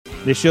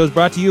This show is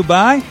brought to you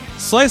by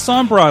Slice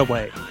on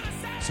Broadway,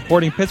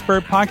 supporting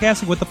Pittsburgh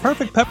podcasting with the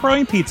perfect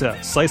pepperoni pizza,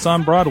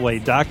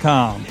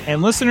 sliceonbroadway.com.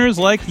 And listeners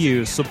like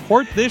you,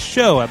 support this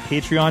show at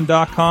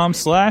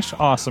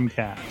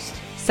patreon.com/awesomecast.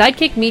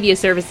 Sidekick Media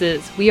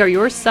Services. We are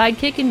your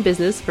sidekick in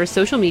business for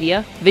social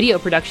media, video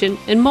production,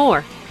 and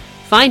more.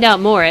 Find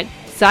out more at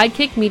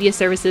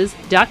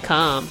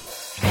sidekickmediaservices.com.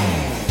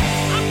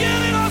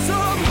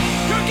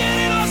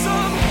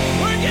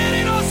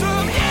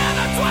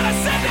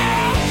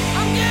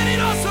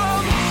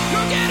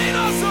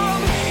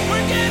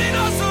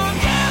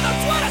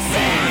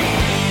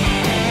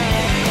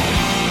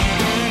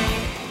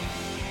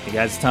 Hey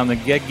guys, it's time to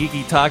Get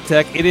Geeky Talk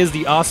Tech. It is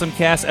the Awesome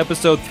Cast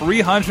episode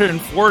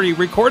 340,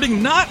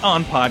 recording not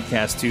on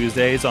Podcast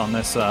Tuesdays on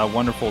this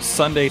wonderful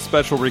Sunday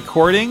special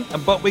recording,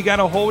 but we got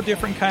a whole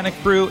different kind of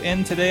crew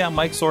in today. I'm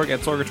Mike Sorg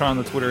at Sorgatron on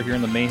the Twitter here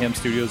in the Mayhem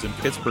Studios in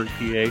Pittsburgh,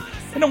 PA,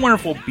 in a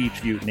wonderful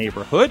Beachview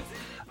neighborhood.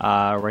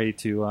 Ready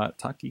to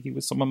talk geeky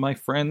with some of my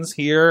friends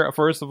here.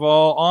 First of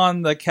all,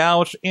 on the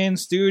couch in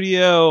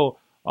studio,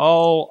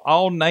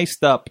 all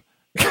niced up.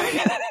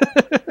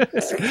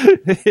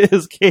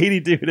 Is Katie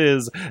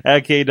Dudas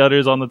at K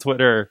Dutters on the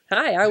Twitter.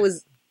 Hi, I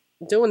was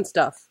doing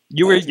stuff.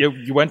 You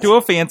went to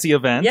a fancy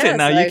event, yes, and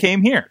now you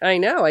came here. I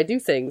know, I do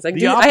things. I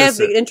have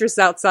the interests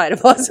outside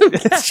of Awesome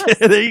Cast.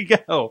 There you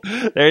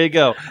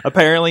go.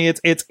 Apparently,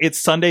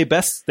 it's Sunday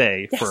best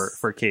day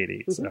for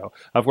Katie. Mm-hmm. So,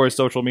 of course,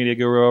 social media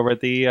guru over at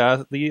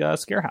the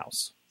Scare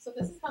House. So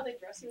this is how they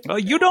dress you. Oh,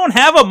 you don't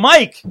have a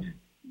mic.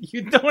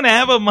 You don't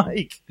have a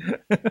mic.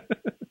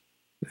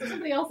 So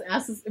somebody else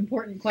asked this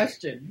important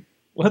question.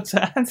 What's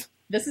that?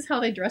 This is how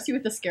they dress you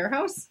at the Scare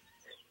House?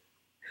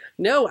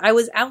 No, I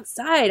was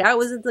outside. I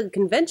was at the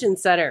convention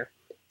center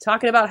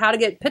talking about how to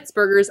get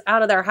Pittsburghers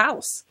out of their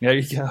house. There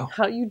you go.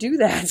 How do you do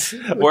that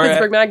with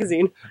Pittsburgh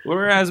Magazine?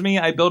 Whereas me,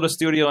 I build a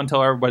studio and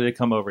tell everybody to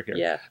come over here.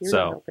 Yeah,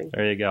 so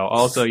there you go.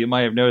 Also, you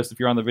might have noticed if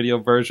you're on the video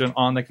version,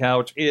 on the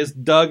couch is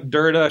Doug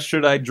Durda,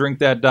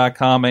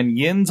 ShouldIDrinkThat.com, and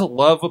Yin's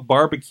Love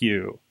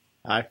Barbecue.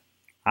 Hi.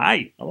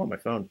 I'm on my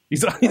phone.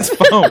 He's on his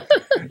phone.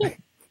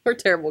 We're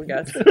terrible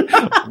guys.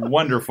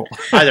 Wonderful.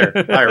 Hi there.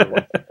 Hi,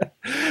 everyone.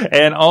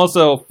 And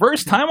also,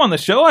 first time on the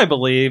show, I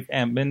believe,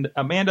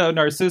 Amanda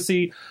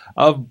Narcissi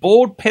of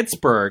Bold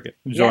Pittsburgh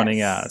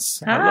joining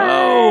us. Hi.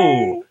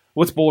 Hello.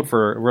 What's Bold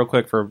real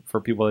quick, for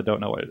people that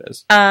don't know what it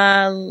is?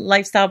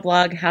 Lifestyle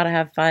blog, how to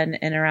have fun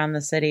in around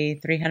the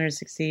city,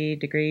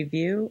 360-degree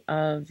view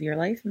of your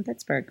life in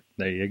Pittsburgh.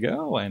 There you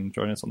go. And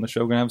join us on the show.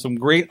 We're going to have some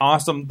great,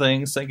 awesome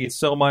things. Thank you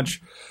so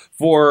much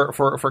for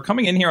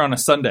coming in here on a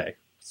Sunday.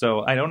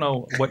 So I don't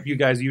know what you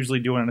guys usually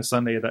do on a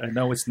Sunday. That I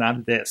know it's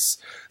not this.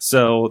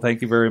 So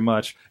thank you very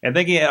much. And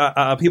thank you,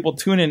 people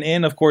tuning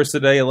in, of course,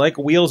 today. Like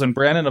Wheels and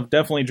Brandon have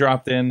definitely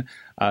dropped in.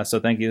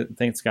 So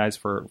thanks, guys,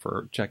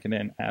 for checking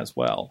in as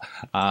well.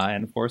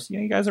 And, of course,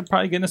 you guys are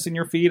probably getting us in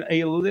your feed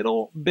a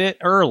little bit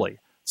early.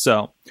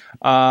 So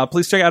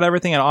please check out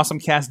everything at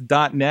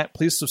awesomecast.net.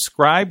 Please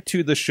subscribe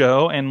to the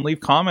show and leave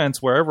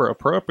comments wherever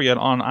appropriate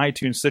on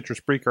iTunes, Stitcher,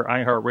 Spreaker,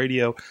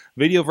 iHeartRadio,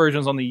 video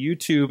versions on the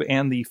YouTube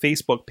and the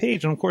Facebook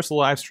page. And, of course, the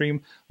live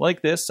stream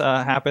like this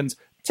happens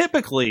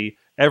typically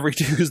every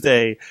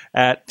Tuesday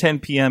at 10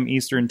 p.m.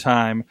 Eastern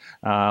Time.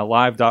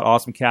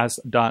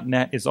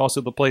 Live.awesomecast.net is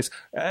also the place.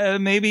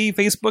 Maybe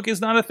Facebook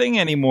is not a thing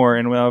anymore,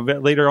 and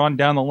later on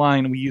down the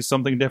line, we use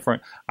something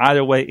different.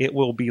 Either way, it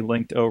will be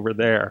linked over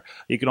there.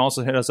 You can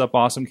also hit us up,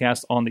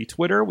 AwesomeCast, on the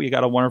Twitter. We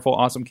got a wonderful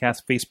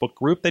AwesomeCast Facebook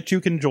group that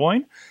you can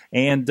join,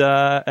 and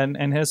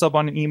hit us up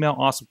on an email,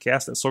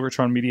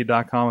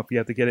 awesomecast@sorgatronmedia.com, if you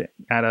have to get it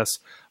at us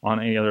on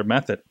any other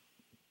method.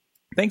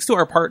 Thanks to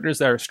our partners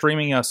that are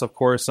streaming us, of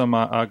course, some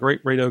great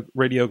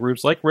radio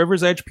groups like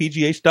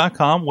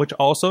RiversEdgePGH.com, which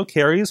also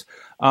carries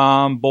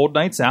Bold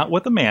Nights Out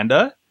with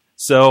Amanda.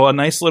 So a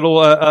nice little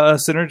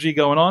synergy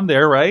going on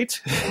there, right?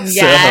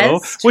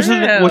 Yes, which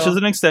is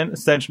an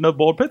extension of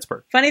Bold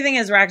Pittsburgh. Funny thing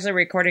is, we're actually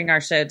recording our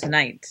show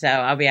tonight, so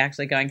I'll be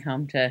actually going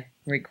home to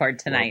record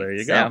tonight. Well, there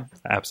you go.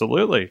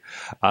 Absolutely.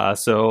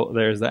 So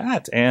there's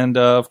that. And,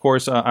 of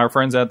course, our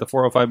friends at the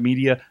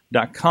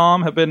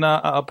 405media.com have been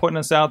putting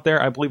us out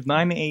there. I believe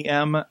 9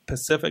 a.m.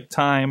 Pacific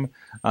time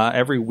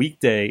every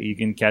weekday. You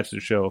can catch the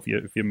show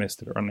if you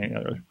missed it or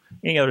on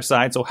any other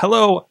side. So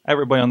hello,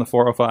 everybody on the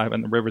 405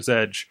 and the River's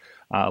Edge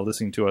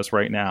listening to us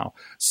right now.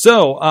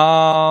 So,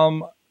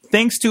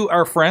 thanks to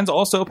our friends,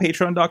 also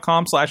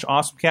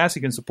patreon.com/awesomecast.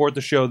 You can support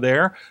the show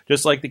there,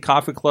 just like the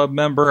Coffee Club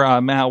member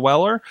Matt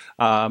Weller,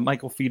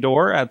 Michael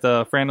Fedor at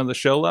the friend of the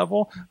show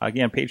level.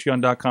 Again,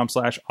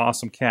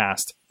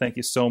 patreon.com/awesomecast. Thank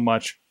you so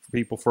much,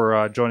 people,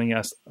 for joining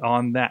us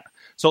on that.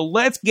 So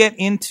let's get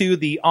into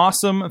the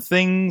awesome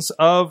things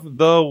of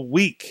the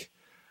week.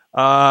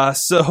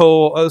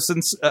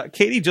 Since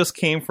Katie just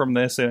came from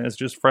this and is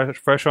just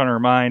fresh on her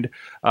mind,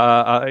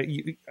 I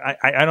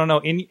don't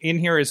know. In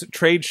here is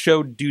trade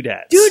show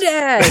doodads.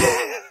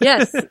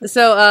 Yes.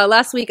 So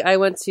last week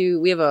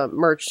we have a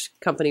merch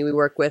company we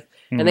work with,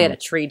 and they had a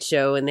trade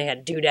show, and they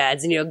had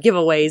doodads and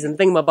giveaways and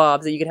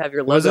thingamabobs that you could have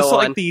your logo on. Was this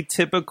like the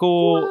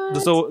typical?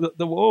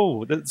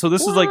 What? So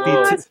this is like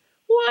the.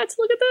 what?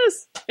 Look at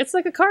this. It's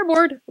like a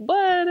cardboard,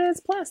 but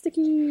it's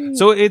plasticky.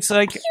 So it's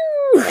like,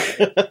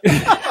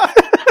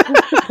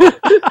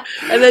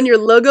 And then your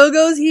logo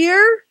goes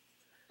here.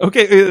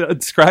 okay,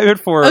 describe it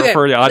for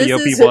the audio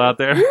people out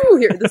there.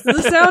 This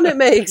is the sound it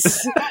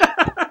makes.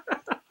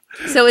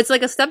 So it's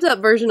like a stepped up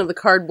version of the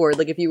cardboard.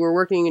 Like if you were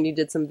working and you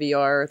did some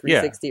VR or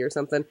 360 or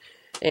something,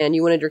 and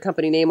you wanted your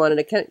company name on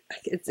it,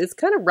 it's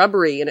kind of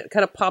rubbery and it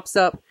kind of pops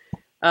up.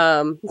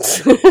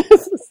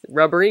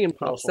 Rubbery and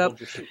pops up.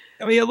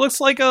 I mean, it looks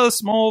like a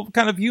small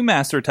kind of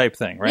ViewMaster type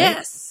thing, right?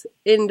 Yes,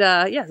 and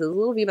yes, it's a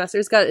little ViewMaster.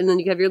 It's got, and then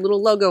you have your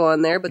little logo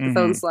on there, but the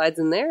phone slides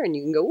in there, and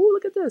you can go, "Oh,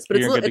 look at this!" But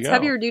it's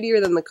heavier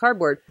dutier than the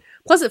cardboard.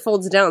 Plus, it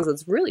folds down, so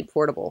it's really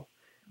portable.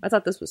 I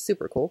thought this was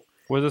super cool.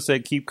 What does it say?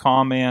 Keep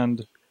calm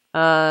and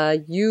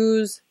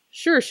use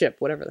SureShip,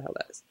 whatever the hell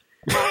that is.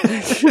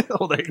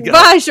 Oh, there you go.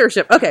 Buy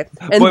SureShip. Okay,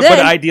 and but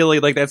then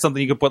ideally, like that's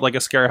something you could put like a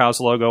Scarehouse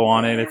logo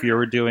on it if you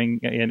were doing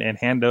and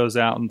hand those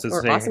out and to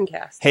or say,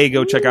 AwesomeCast. "Hey,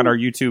 go check out our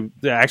YouTube."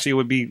 Actually,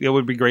 it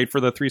would be great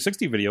for the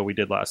 360 video we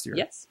did last year.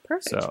 Yes,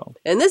 perfect. So,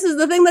 and this is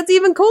the thing that's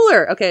even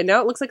cooler. Okay,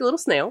 now it looks like a little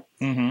snail.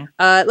 mm-hmm.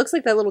 It looks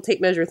like that little tape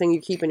measure thing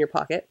you keep in your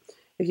pocket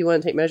if you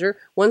want to tape measure.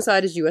 One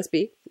side is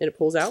USB, and it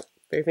pulls out.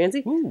 Very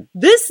fancy. Ooh.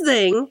 This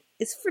thing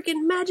is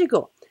freaking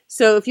magical.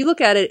 So if you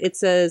look at it, it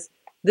says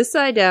this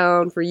side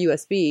down for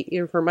USB,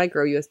 or for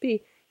micro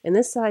USB, and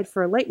this side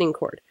for a lightning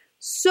cord.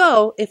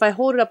 So if I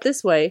hold it up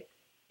this way,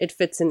 it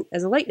fits in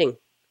as a lightning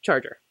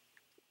charger.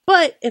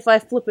 But if I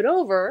flip it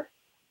over,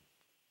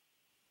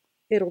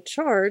 it'll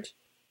charge.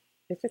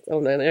 If it's no,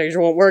 it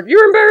won't work.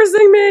 You're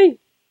embarrassing me.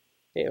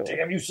 Ew.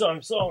 Damn you,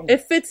 son.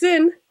 It fits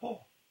in.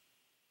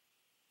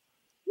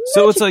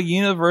 So it's a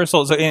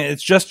universal. So and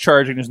it's just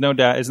charging. There's no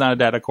data. It's not a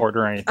data cord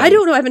or anything. I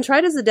don't know. I haven't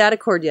tried it as a data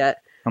cord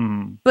yet.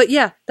 But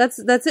yeah, that's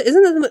it.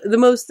 Isn't that the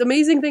most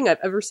amazing thing I've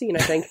ever seen? I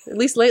think, at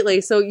least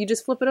lately. So you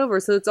just flip it over,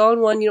 so it's all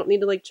in one. You don't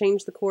need to like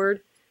change the cord,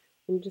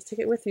 and you just take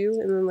it with you.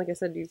 And then, like I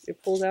said,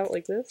 it pulls out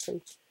like this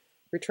and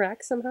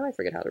retracts somehow. I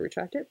forget how to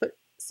retract it, but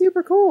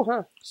super cool,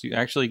 huh? So you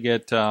actually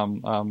get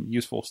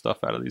useful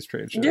stuff out of these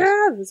trade shows.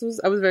 Yeah,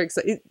 I was very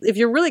excited. If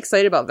you're really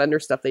excited about vendor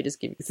stuff, they just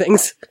give you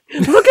things.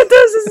 Look at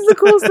this! This is the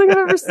coolest thing I've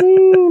ever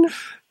seen.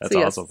 That's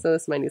awesome. So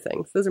that's my new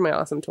things. Those are my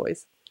awesome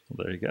toys.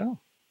 Well, there you go.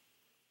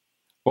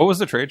 What was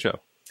the trade show?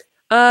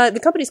 The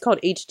company's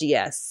called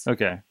HDS.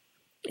 Okay.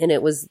 And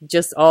it was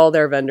just all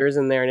their vendors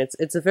in there, and it's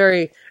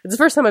the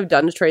first time I've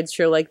done a trade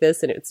show like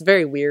this, and it's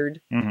very weird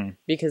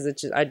because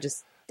it's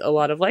just a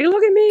lot of like,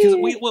 look at me.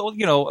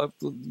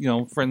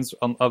 Because friends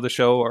of the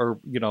show are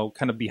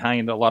kind of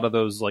behind a lot of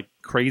those like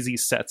crazy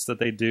sets that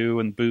they do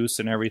and booths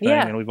and everything,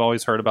 and we've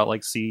always heard about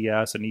like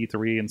CES and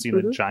E3 and seen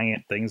the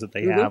giant things that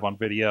they have on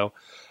video.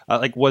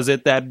 Like, was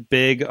it that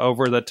big,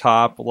 over the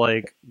top,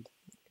 like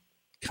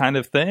kind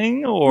of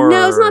thing, or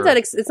no? It's not that.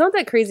 It's not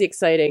that crazy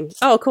exciting.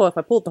 Oh, cool! If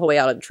I pull it the whole way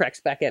out, it tracks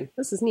back in.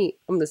 This is neat.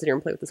 I'm gonna sit here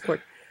and play with this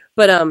cord.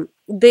 But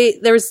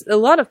there's a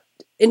lot of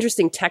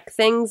interesting tech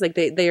things. Like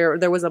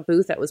there was a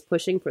booth that was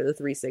pushing for the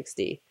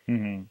 360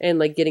 and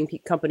like getting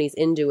companies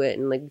into it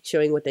and like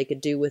showing what they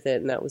could do with it,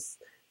 and that was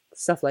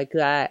stuff like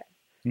that.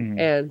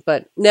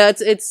 But no,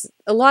 it's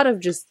a lot of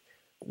just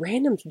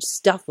random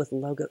stuff with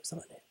logos on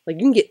it. Like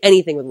you can get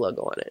anything with a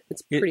logo on it.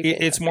 It's pretty.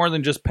 It's more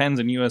than just pens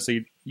and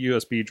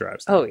USB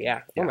drives. Oh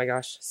yeah. Oh my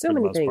gosh, so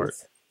many things. Part.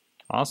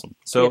 Awesome.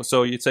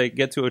 So you'd say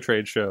get to a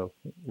trade show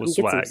with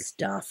swag, get some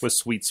stuff, with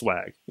sweet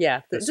swag.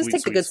 Yeah, just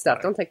take the good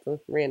stuff. Don't take the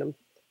random.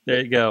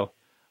 There you go.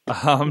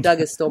 Doug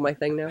has stole my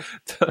thing now.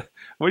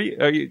 What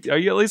are you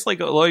at least like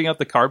loading up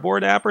the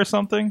Cardboard app or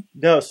something?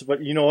 No,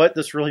 but you know what?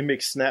 This really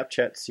makes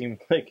Snapchat seem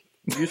like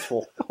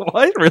useful.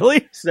 What,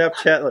 really?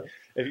 Snapchat, like,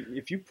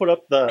 if you put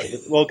up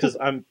because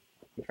I'm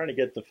trying to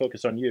get the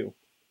focus on you.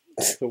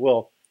 But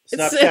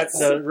Snapchat,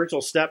 the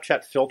original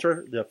Snapchat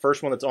filter, the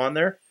first one that's on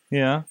there.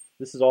 Yeah.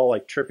 This is all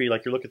like trippy,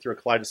 like you're looking through a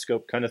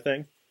kaleidoscope kind of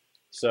thing.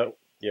 So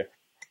yeah,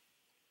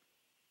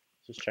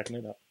 just checking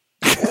it out.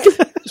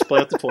 Just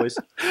play with the toys.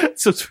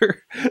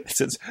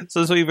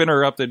 Since we've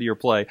interrupted your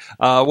play,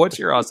 what's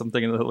your awesome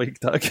thing of the week,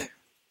 Doug?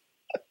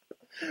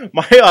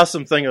 My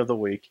awesome thing of the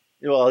week.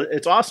 Well,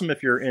 it's awesome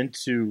if you're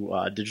into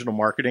digital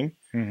marketing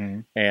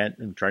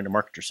and trying to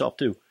market yourself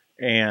too,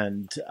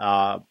 and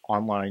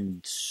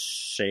online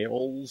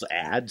sales,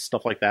 ads,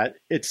 stuff like that.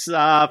 It's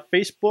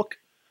Facebook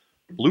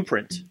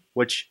Blueprint,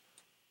 which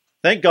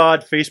thank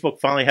God Facebook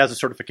finally has a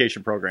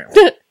certification program.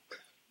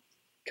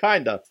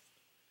 Kind of.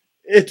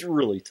 It's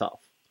really tough.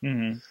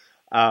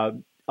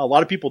 A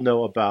lot of people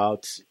know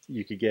about,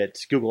 you could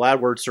get Google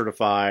AdWords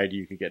certified,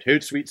 you could get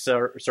Hootsuite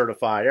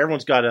certified.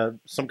 Everyone's got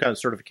some kind of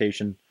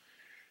certification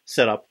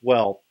set up.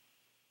 Well,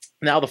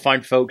 now the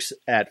fine folks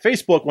at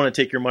Facebook want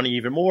to take your money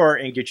even more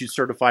and get you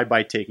certified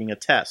by taking a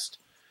test.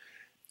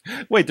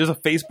 Wait, there's a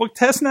Facebook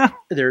test now?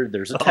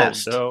 There's a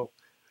test. No.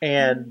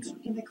 And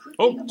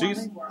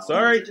jeez,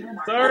 sorry.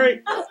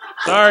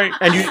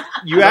 And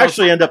you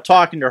actually end up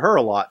talking to her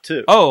a lot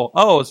too.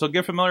 So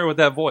get familiar with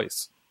that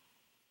voice.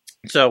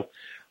 So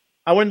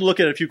I went to look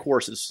at a few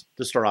courses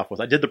to start off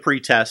with. I did the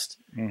pre-test.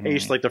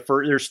 Aced like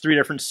there's 3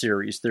 different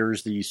series.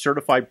 There's the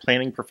Certified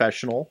Planning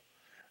Professional,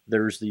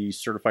 There's the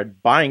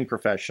certified buying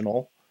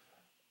professional,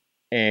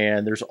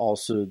 and there's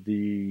also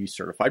the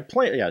certified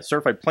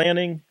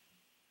planning,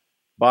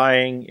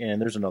 buying,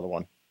 and there's another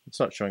one. It's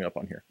not showing up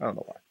on here. I don't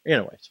know why.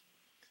 Anyways,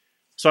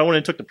 so I went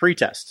and took the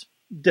pretest.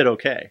 Did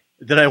okay.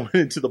 Then I went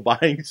into the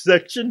buying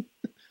section.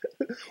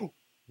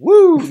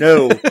 Woo!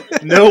 No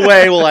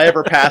way will I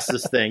ever pass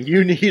this thing.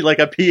 You need like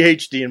a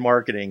PhD in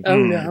marketing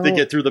to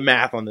get through the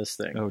math on this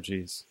thing. Oh,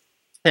 geez.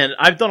 And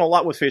I've done a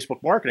lot with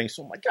Facebook marketing,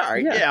 so I'm like, all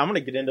right, I'm going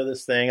to get into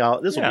this thing.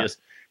 This will be just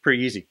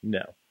pretty easy.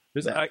 No.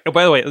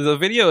 By the way, the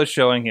video is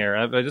showing here.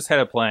 I just had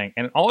it playing,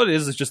 and all it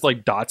is just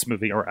like dots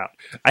moving around.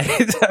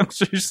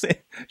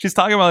 She's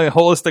talking about like,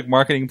 holistic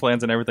marketing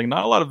plans and everything.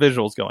 Not a lot of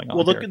visuals going on.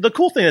 Well, the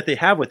cool thing that they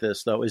have with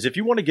this, though, is if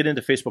you want to get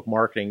into Facebook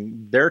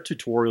marketing, their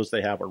tutorials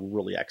they have are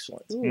really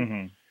excellent.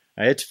 Mm-hmm.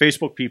 It's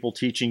Facebook people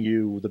teaching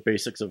you the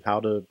basics of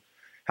how to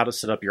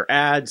set up your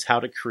ads,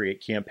 how to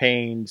create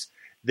campaigns.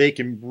 They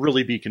can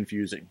really be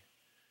confusing,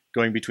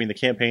 going between the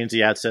campaigns,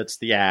 the ad sets,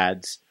 the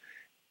ads.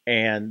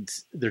 And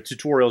their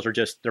tutorials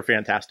they're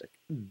fantastic.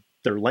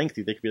 They're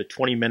lengthy. They could be like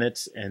 20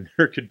 minutes, and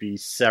there could be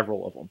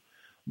several of them.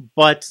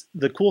 But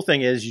the cool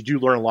thing is you do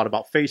learn a lot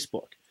about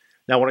Facebook.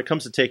 Now, when it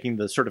comes to taking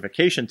the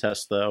certification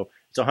test, though,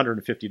 it's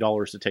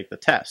 $150 to take the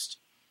test.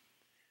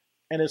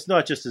 And it's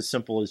not just as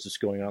simple as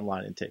just going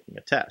online and taking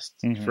a test.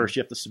 Mm-hmm. First,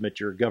 you have to submit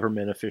your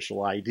government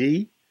official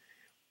ID.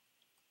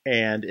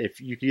 And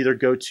if you can either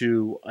go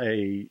to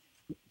a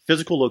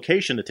physical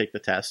location to take the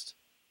test,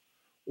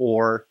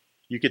 or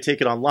you could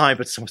take it online,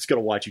 but someone's going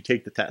to watch you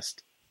take the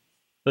test.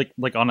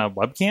 Like on a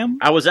webcam?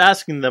 I was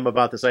asking them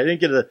about this. I didn't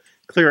get a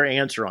clear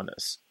answer on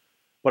this.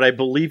 But I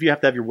believe you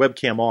have to have your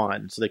webcam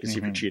on so they can see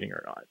if you're cheating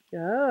or not.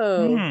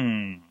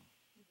 Oh.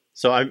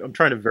 So I'm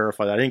trying to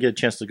verify that. I didn't get a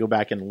chance to go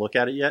back and look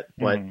at it yet,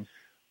 but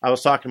I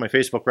was talking to my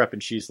Facebook rep,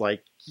 and she's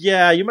like,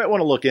 yeah, you might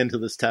want to look into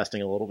this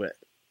testing a little bit.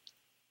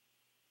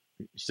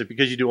 She said,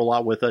 because you do a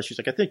lot with us, she's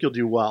like, I think you'll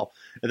do well.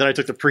 And then I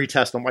took the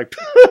pre-test. I'm like,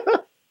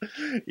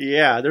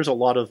 yeah, there's a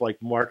lot of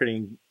like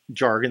marketing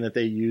jargon that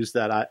they use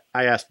that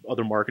I asked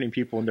other marketing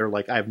people, and they're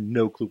like, I have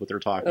no clue what they're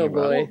talking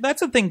about. Well,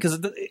 that's the thing, because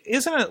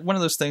isn't it one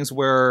of those things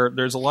where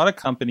there's a lot of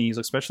companies,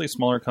 especially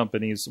smaller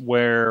companies,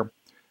 where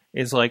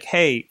it's like,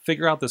 hey,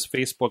 figure out this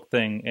Facebook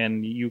thing,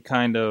 and you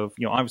kind of,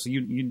 obviously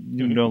you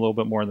know a little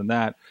bit more than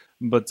that,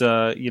 but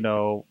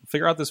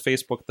figure out this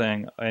Facebook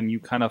thing, and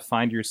you kind of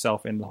find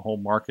yourself in the whole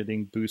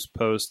marketing boost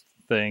post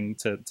thing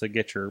to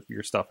get your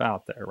stuff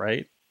out there,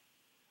 right?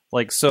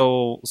 Like,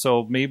 so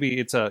maybe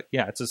it's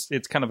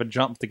kind of a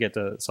jump to get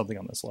to something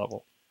on this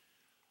level.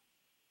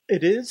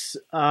 It is.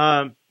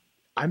 I'm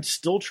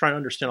still trying to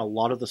understand a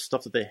lot of the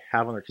stuff that they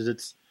have on there,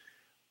 because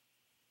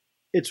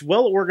it's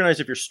well organized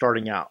if you're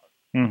starting out.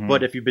 Mm-hmm.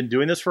 But if you've been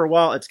doing this for a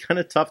while, it's kind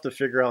of tough to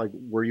figure out like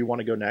where you want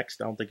to go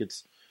next. I don't think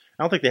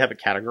they have it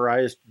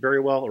categorized very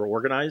well or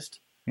organized.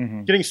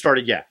 Mm-hmm. Getting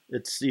started,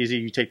 it's easy.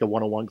 You take the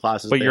 101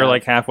 classes, but you're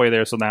like halfway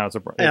there, so now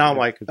and I'm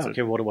like,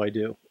 okay, what do I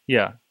do?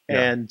 Yeah.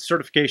 And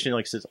certification,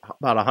 like I said,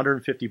 about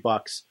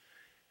 $150.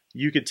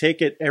 You could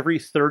take it every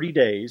 30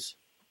 days,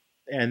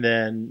 and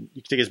then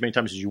you can take it as many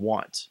times as you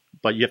want.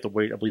 But you have to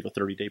wait, I believe, a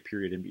 30-day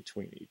period in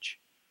between each.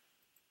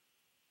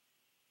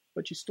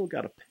 But you still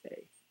got to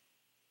pay.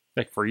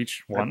 Like for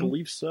each one? I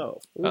believe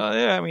so.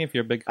 Yeah, I mean, if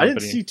you're a big company. I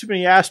didn't see too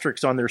many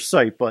asterisks on their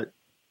site, but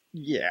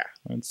yeah.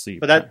 Let's see.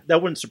 But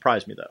that wouldn't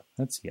surprise me, though.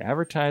 Let's see.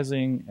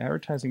 Advertising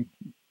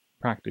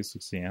practice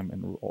exam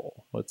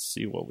enroll. Let's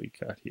see what we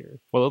got here.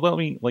 Well,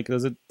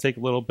 does it take a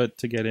little bit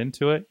to get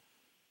into it?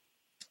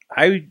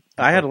 I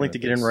had a link to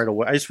get in right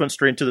away. I just went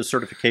straight into the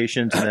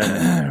certifications. And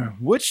then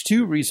which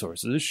two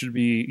resources should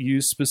be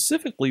used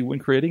specifically when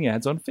creating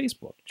ads on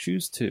Facebook?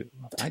 Choose two.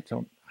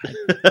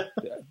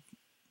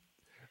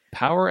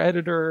 Power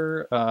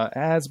Editor,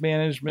 ads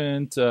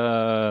management.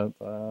 I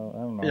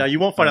don't know. Yeah, you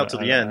won't find out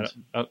till the end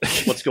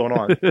what's going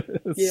on.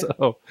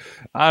 So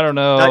I don't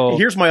know.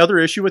 Here's my other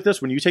issue with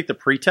this: when you take the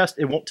pre-test,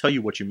 it won't tell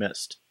you what you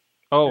missed.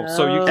 Oh,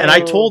 so you. And I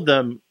told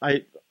them,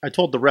 I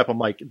told the rep, I'm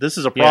like, this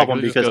is a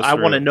problem because I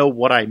want to know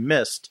what I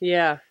missed.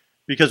 Yeah.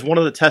 Because one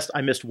of the tests, I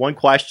missed one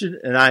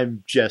question, and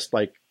I'm just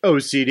like,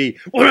 OCD.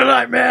 What did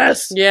I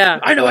miss? Yeah.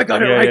 I know I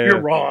got it right. Yeah.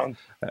 You're wrong.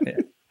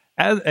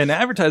 As an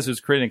advertiser is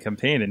creating a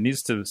campaign and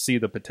needs to see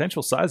the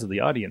potential size of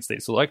the audience they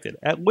selected.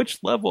 At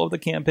which level of the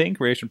campaign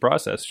creation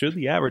process should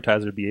the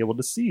advertiser be able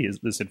to see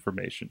this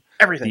information?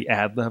 Everything. The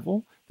ad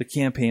level, the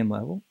campaign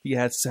level, the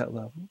ad set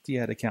level, the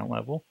ad account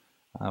level.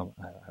 I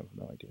have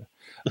no idea.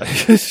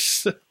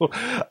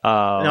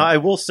 Now, I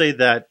will say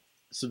that,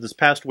 so this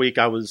past week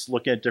I was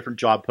looking at different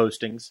job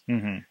postings,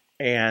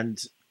 and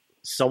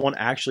someone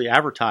actually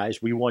advertised,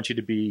 we want you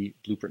to be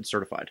Blueprint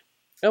certified.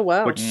 Oh,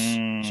 wow. Which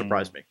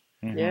surprised me.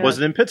 Yeah. It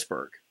wasn't in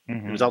Pittsburgh.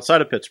 It was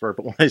outside of Pittsburgh.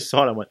 But when I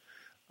saw it, I went,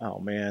 oh,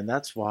 man,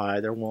 that's why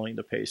they're willing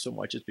to pay so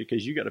much. Is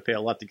because you got to pay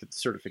a lot to get the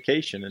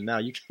certification. And now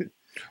you can.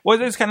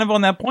 Well, it's kind of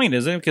on that point,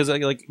 isn't it? Because,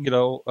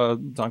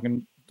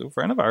 talking to a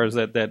friend of ours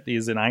that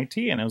is in IT,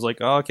 and I was like,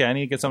 oh, okay, I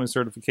need to get some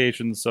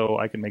certifications so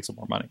I can make some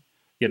more money.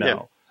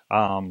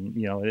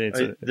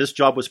 This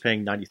job was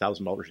paying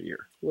 $90,000 a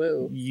year.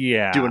 Whoa.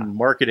 Yeah. Doing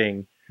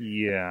marketing.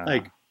 Yeah.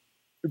 Like,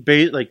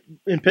 like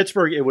in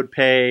Pittsburgh, it would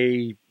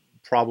pay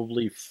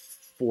probably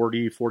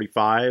 40,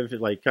 45,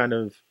 like kind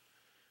of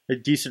a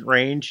decent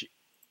range.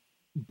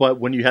 But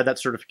when you have that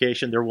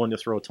certification, they're willing to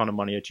throw a ton of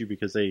money at you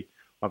because they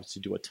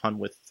obviously do a ton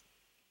with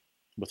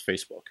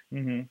Facebook.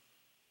 Mm-hmm.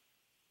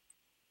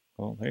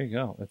 Well, there you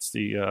go. It's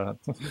the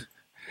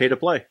Pay to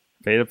play.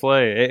 pay to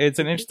play. It's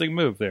an interesting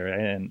move there,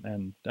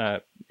 and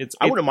it's.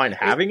 I wouldn't mind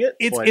having it.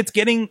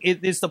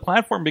 It's the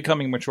platform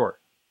becoming mature,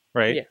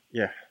 right?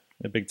 Yeah.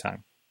 Big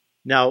time.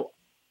 Now,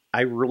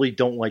 I really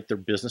don't like their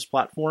business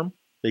platform.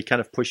 They kind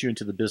of push you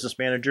into the business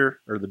manager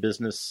or the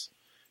business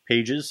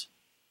pages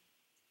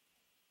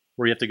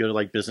where you have to go to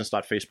like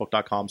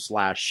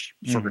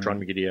business.facebook.com/Sorgatron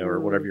Media or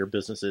whatever your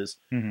business is.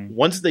 Mm-hmm.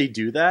 Once they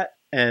do that,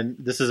 and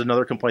this is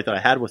another complaint that I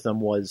had with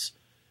them was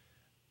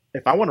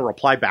if I want to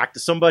reply back to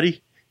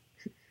somebody,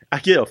 I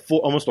get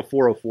almost a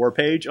 404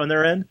 page on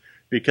their end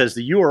because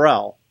the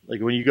URL,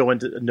 like when you go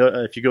into,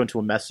 if you go into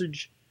a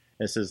message,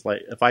 it says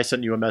like, if I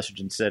sent you a message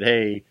and said,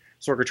 hey,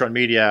 Sorgatron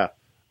Media,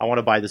 I want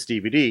to buy this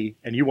DVD,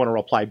 and you want to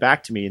reply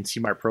back to me and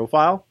see my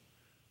profile,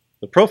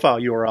 the profile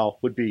URL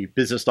would be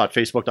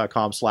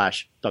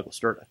business.facebook.com/Douglas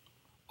Sturda.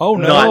 Oh,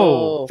 no.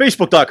 Not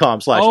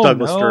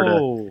facebook.com/Douglas no.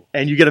 Sturda.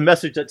 And you get a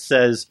message that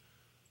says,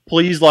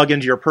 please log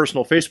into your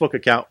personal Facebook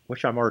account,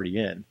 which I'm already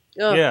in,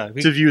 Ugh. Yeah.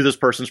 to view this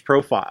person's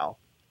profile.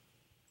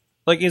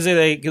 Like, is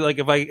it like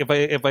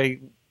if I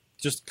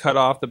just cut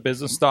off the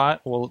business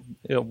dot, will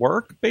it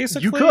work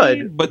basically? You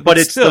could, but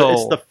it's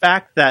still, the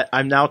fact that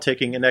I'm now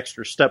taking an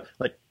extra step.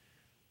 like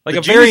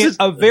the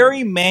a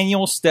very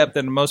manual step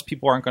that most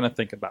people aren't going to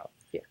think about.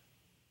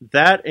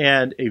 That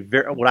and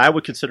what I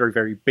would consider a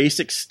very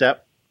basic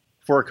step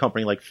for a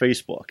company like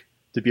Facebook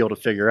to be able to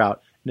figure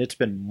out. And it's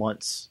been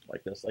months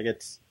like this. Like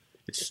it's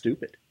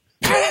stupid.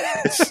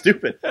 It's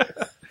stupid.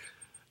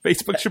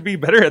 Facebook should be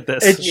better at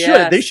this. It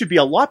should. They should be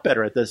a lot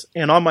better at this.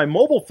 And on my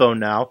mobile phone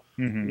now,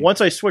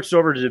 once I switched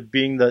over to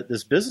being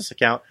this business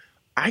account,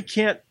 I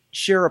can't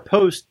share a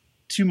post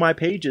to my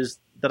pages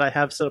that I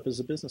have set up as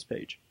a business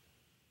page.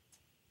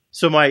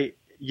 So my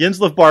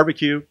Yinslev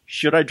Barbecue,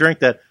 should I drink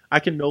that,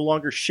 I can no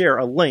longer share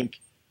a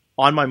link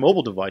on my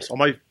mobile device. On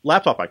my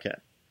laptop, I can.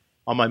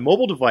 On my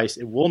mobile device,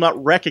 it will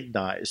not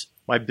recognize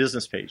my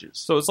business pages.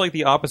 So it's like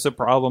the opposite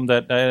problem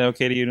that I know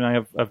Katie, you and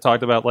I have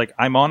talked about. Like,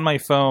 I'm on my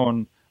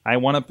phone, I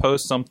want to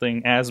post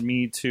something as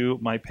me to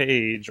my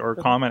page or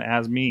comment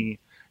as me,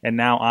 and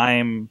now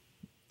I'm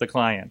the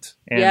client.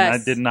 And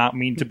I did not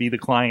mean to be the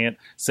client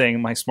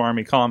saying my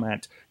smarmy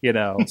comment,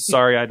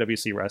 sorry,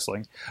 IWC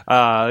Wrestling.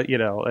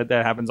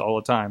 That happens all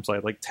the time. So I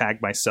like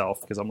tag myself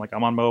because I'm like,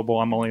 I'm on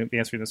mobile. I'm only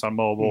answering this on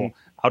mobile.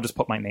 I'll just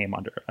put my name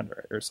under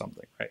it or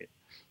something. Right.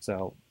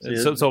 So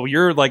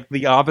you're like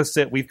the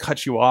opposite. We've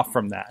cut you off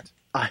from that.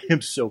 I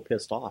am so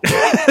pissed off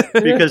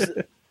because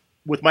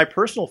with my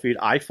personal feed,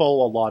 I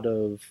follow a lot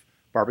of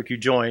barbecue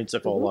joints. I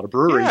follow a lot of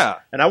breweries,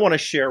 and I want to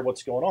share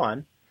what's going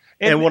on.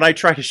 And when I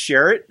try to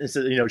share it, it's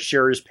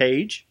share his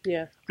page.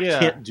 I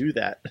can't do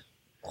that.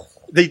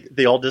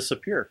 They all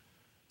disappear.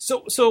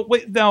 So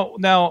wait now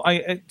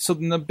so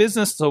in the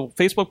business, so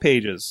Facebook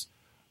pages,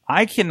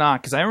 I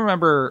cannot, because I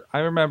remember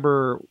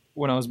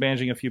when I was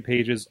managing a few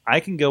pages,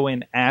 I can go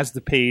in as the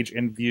page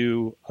and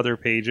view other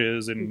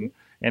pages and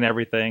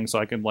everything, so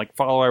I can like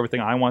follow everything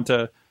I want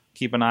to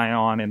keep an eye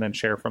on and then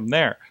share from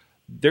there.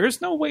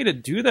 There's no way to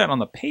do that on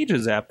the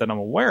Pages app that I'm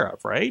aware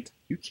of, right?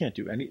 You can't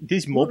do any.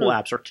 These mobile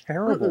apps are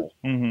terrible.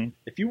 Mm-hmm.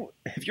 If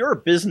you're a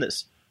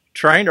business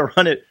trying to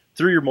run it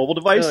through your mobile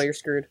device, you're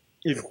screwed.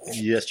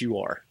 Yes, you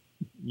are.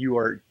 You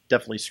are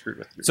definitely screwed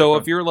with your So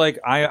phone. if you're like,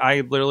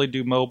 I literally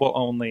do mobile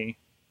only,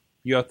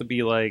 you have to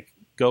be like,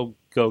 go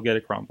get a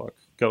Chromebook,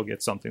 go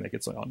get something that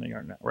gets on the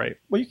internet, right?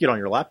 Well, you can get on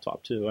your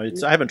laptop too. I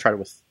haven't tried it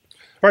with.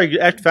 Probably,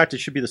 in fact, it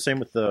should be the same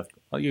with the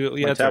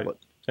that's tablet. Right.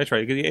 That's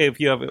right. If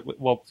you have it,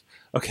 well,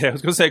 okay, I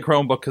was going to say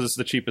Chromebook because it's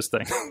the cheapest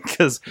thing.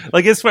 Because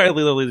like it's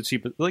probably literally the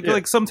cheapest.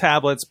 Like some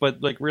tablets,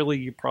 but like really,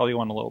 you probably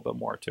want a little bit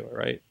more to it,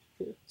 right?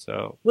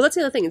 So that's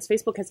the other thing is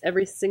Facebook has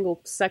every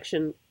single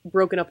section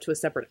broken up to a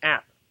separate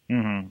app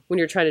when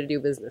you're trying to do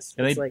business.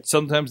 And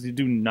sometimes they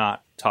do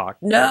not talk.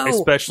 No,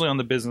 especially on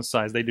the business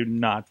side, they do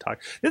not talk.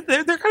 They're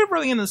kind of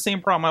running into the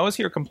same problem I always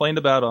hear complained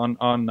about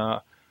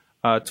on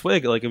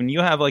Twig. Like when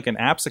you have like an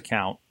apps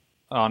account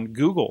on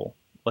Google,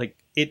 like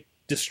it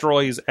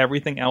destroys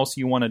everything else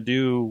you want to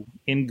do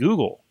in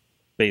Google,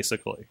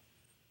 basically.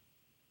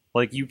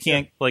 Like you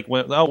can't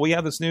we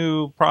have this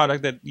new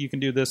product that you can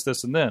do this,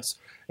 this, and this,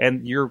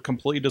 and you're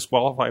completely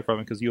disqualified from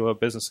it because you have a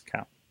business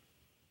account.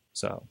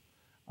 So,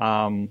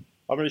 I'm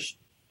going to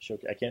show.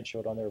 I can't show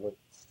it on there, but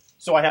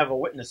so I have a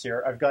witness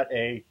here. I've got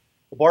a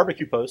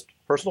barbecue post,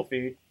 personal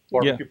feed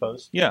barbecue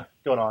post,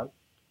 going on.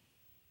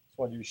 Just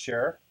want to do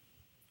share.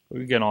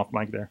 We're getting off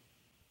mic there.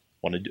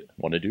 Want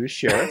to do is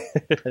share,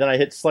 and then I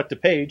hit select a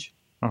page.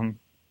 Uh-huh.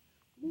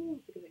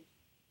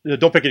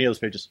 Don't pick any of those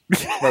pages.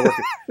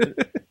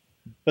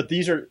 But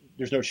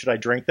there's no should I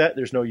drink that?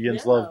 There's no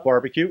Yinslev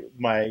Barbecue.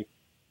 My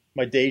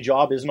day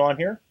job isn't on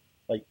here.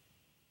 Like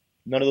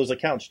none of those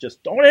accounts.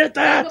 Just don't hit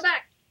that. Go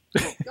back.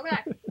 Go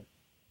back.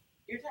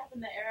 You're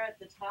tapping the arrow at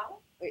the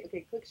top? Wait,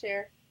 okay, click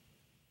share.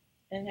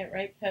 And hit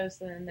right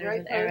post, and then there's Right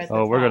an arrow post. at the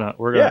Oh, we're top.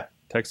 gonna Yeah.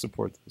 tech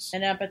support this.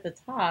 And up at the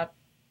top,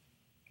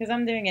 because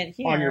I'm doing it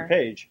here. On your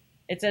page.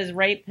 It says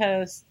right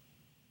post,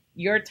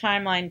 your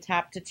timeline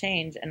tap to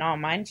change, and all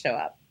mine show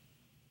up.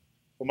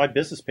 Well, my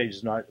business page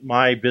is not.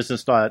 My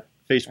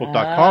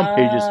business.facebook.com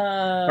pages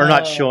are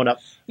not showing up.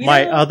 You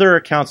My know, other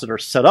accounts that are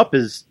set up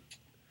is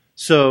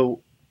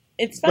so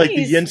It's funny.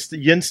 like the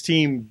Yin's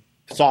team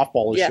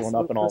softball is Yes, showing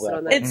up and all we'll post it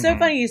on that. that. It's so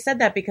funny you said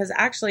that because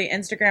actually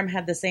Instagram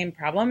had the same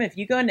problem. If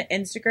you go into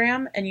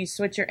Instagram and you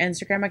switch your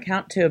Instagram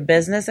account to a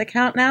business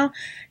account now,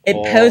 it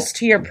Oh. posts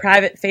to your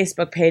private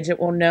Facebook page. It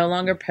will no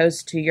longer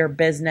post to your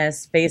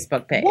business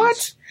Facebook page.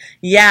 What?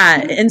 Yeah,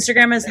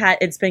 Instagram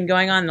it's been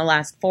going on the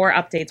last 4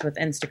 updates with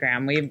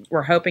Instagram. We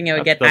were hoping it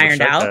would get Double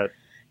ironed check out. that.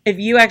 If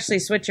you actually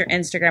switch your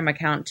Instagram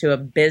account to a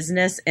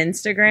business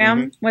Instagram,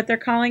 Mm-hmm. what they're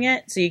calling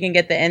it, so you can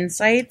get the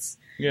insights,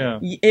 Yeah.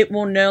 it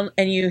will know,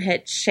 and you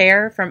hit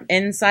share from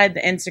inside the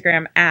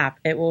Instagram app,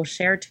 it will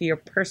share to your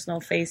personal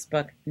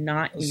Facebook,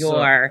 not So,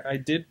 I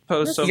did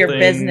post something. your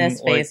business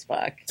like,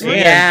 Facebook. And-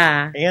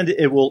 Yeah. And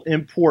it will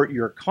import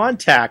your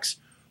contacts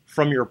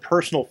from your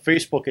personal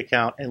Facebook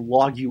account and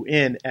log you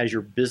in as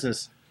your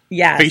business.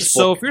 Yes. Facebook.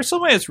 So if you're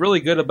somebody that's really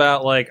good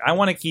about like, I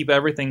want to keep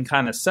everything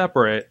kind of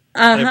separate,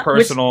 Uh-huh, like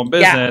personal and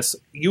which- yeah. business,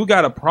 you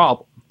got a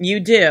problem. You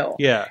do.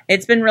 Yeah.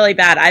 It's been really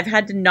bad. I've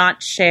had to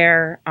not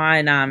share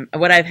on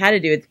what I've had to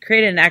do is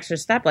create an extra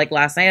step. Like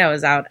last night I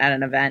was out at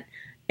an event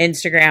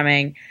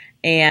Instagramming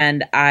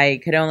and I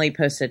could only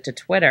post it to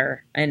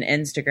Twitter and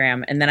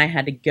Instagram. And then I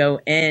had to go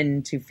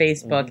into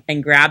Facebook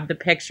and grab the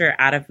picture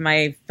out of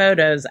my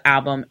photos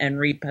album and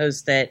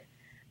repost it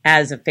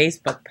as a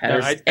Facebook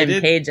post I and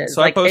did- pages.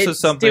 so I posted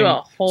it's something- do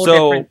a whole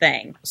so- different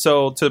thing.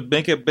 So to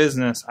make it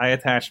business, I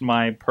attached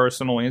my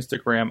personal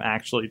Instagram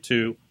actually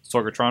to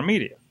Sorgatron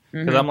Media.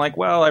 Because I'm like,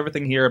 well,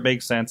 everything here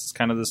makes sense. It's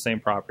kind of the same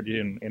property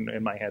in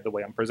my head, the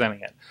way I'm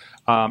presenting it.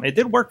 It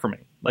did work for me.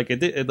 Like it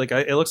did.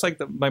 It looks like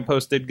my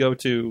post did go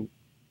to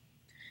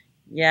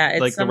Yeah,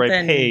 it's like the something.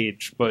 right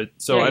page, but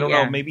so Yeah, I don't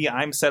yeah. know. Maybe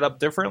I'm set up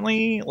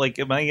differently. Like,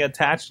 am I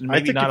attached? And I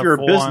maybe think not if you're a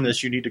full-on-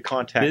 business, you need to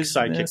contact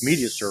Sidekick business.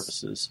 Media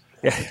Services,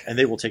 Yeah. and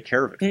they will take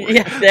care of it for you.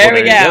 Yeah, there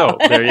we Well,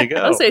 go. There you go.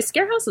 I'll say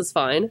Scarehouse is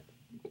fine.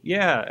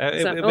 Yeah,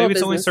 It's not all maybe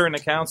it's only business. certain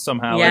accounts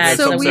somehow. Yeah, like it's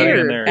there's so some setting in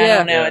weird. there. I Yeah.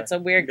 don't know. Yeah. It's a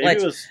weird Maybe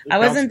glitch. it was I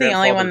wasn't the bounce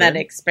only back one that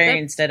in.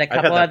 experienced it. A I've had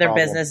couple that other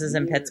problem. businesses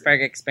in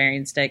Pittsburgh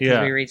experienced it because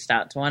Yeah. we reached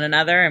out to one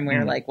another and we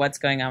were Mhm. like, what's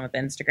going on with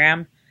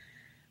Instagram?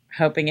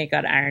 Hoping it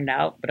got ironed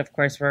out. But of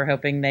course, we're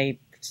hoping they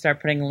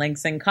start putting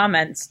links in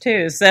comments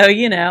too. So,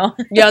 you know.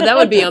 Yeah, that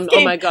would be. Oh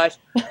my gosh,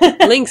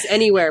 links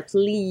anywhere,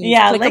 please.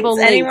 Yeah, Clickable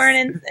links anywhere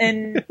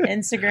in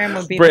Instagram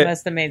would be Brett- the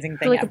most amazing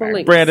thing Clickable ever.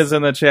 links. Brandon's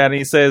in the chat and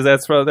he says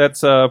that's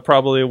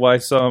probably why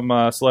some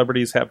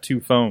celebrities have 2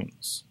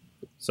 phones.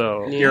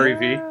 So Gary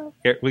V.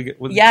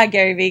 Yeah,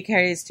 Gary Vee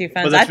carries 2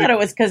 phones. Well, I that's thought it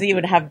was because he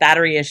would have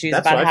battery issues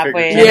That's about what I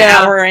halfway figured. an Yeah.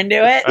 hour into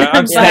it.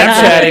 I'm But,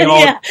 Snapchatting all.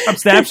 yeah. I'm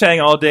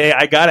Snapchatting all day.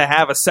 I gotta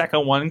have a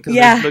second one because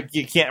Yeah.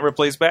 you can't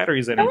replace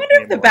batteries I anymore.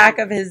 wonder if the back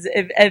of his,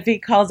 if he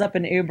calls up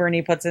an Uber and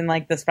he puts in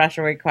like the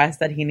special request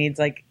that he needs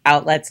like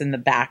outlets in the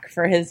back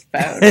for his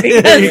phone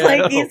because You like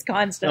know. he's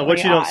constantly Now, what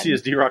you don't on. see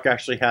is D-Rock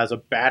actually has a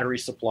battery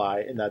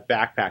supply in that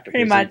backpack that Pretty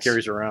he much.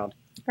 carries around.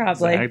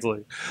 Probably. Exactly.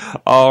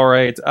 All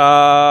right,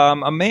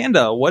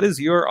 Amanda, what is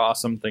your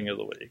awesome thing of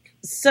the week?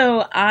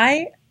 So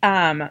I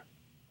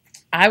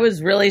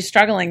was really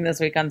struggling this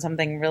week on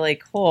something really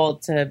cool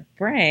to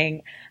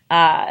bring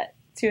to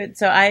it.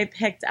 So I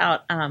picked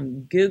out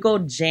Google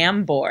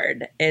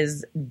Jamboard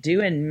is due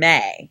in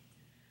May.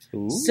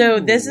 So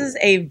this is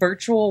a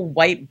virtual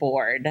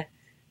whiteboard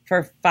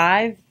for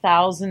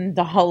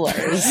 $5,000.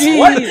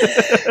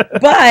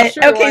 But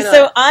Sure, why okay, not?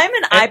 so I'm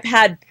an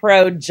iPad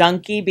Pro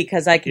junkie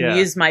because I can Yeah.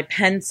 use my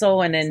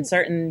pencil, and in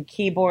certain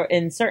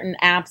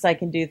apps I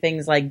can do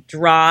things like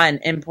draw and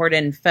import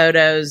in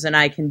photos, and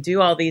I can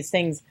do all these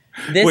things.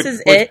 This Which-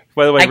 is which, it.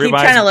 By the way, I keep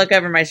reminds trying to me- look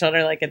over my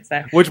shoulder like it's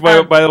there. Which,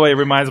 by the way,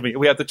 reminds me,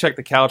 we have to check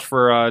the couch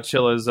for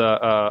Chilla's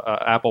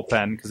Apple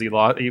Pen because he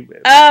lost. We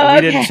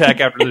didn't check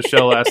after the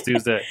show last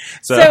Tuesday.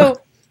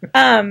 So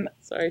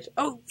Sorry.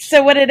 Oh,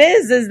 So what it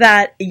is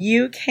that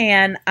you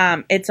can,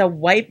 it's a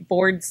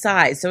whiteboard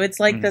size. So it's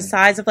like the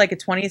size of like a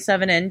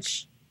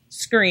 27-inch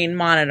screen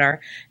monitor,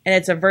 and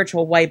it's a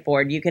virtual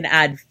whiteboard. You can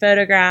add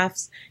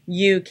photographs.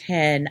 You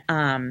can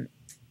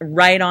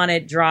write on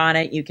it, draw on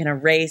it. You can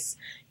erase.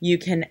 You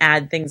can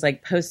add things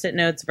like Post-it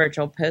notes,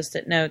 virtual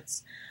Post-it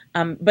notes.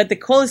 But the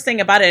coolest thing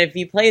about it, if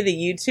you play the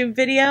YouTube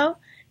video,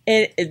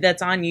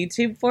 that's on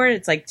YouTube for it,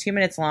 it's like 2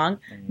 minutes long.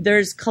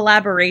 There's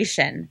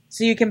collaboration.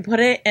 So you can put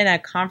it in a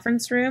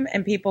conference room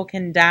and people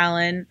can dial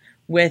in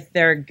with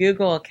their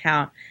Google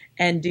account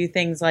and do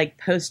things like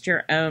post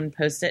your own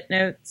Post-it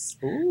notes,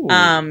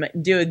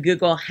 do a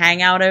Google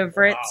Hangout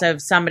over it. So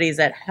if somebody's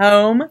at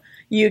home,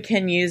 you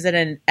can use it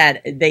and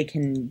they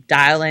can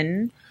dial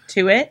in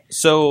to it.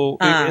 So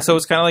so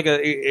it's kind of like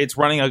it's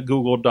running a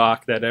Google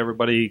Doc that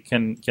everybody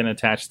can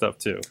attach stuff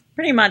to.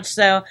 Pretty much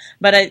so,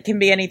 but it can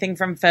be anything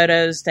from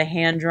photos to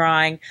hand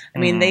drawing. I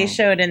mean, they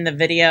showed in the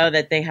video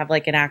that they have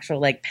like an actual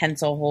like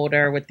pencil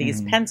holder with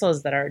these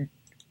pencils that are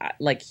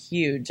like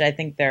huge. I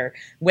think they're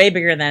way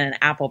bigger than an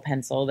Apple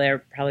pencil. They're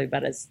probably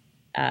about as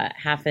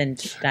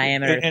half-inch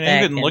diameter. And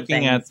thick even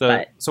looking at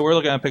so we're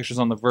looking at pictures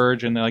on The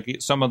Verge, and like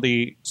some of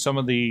the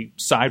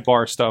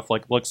sidebar stuff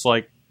looks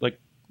like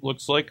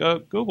a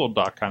Google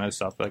Doc kind of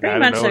stuff. Like pretty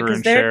much so,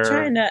 because they're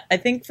trying to. I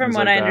think from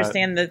what I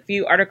understand, the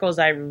few articles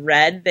I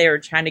read, they were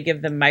trying to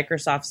give the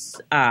Microsoft's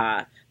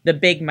the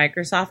big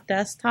Microsoft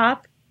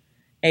desktop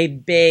a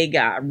big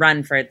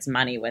run for its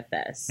money with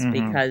this,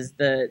 because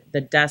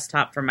the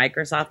desktop for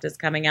Microsoft is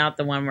coming out,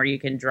 the one where you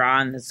can draw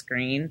on the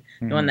screen,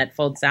 the one that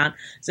folds down.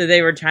 So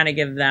they were trying to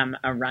give them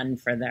a run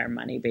for their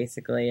money,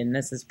 basically. And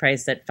this is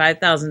priced at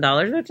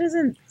 $5,000, which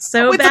isn't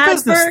so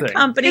bad for a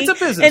company.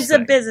 It's a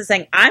business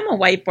thing. I'm a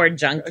whiteboard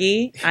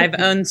junkie. I've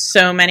owned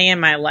so many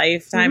in my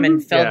lifetime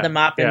and filled them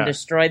up and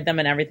destroyed them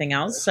and everything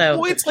else.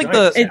 So well, it's like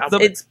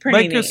it's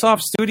pretty Microsoft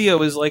neat.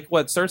 Studio is like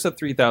what starts at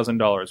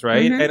 $3,000,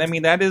 right? And I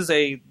mean that is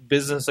a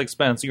business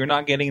expense. You're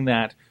not getting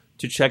that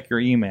to check your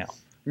email,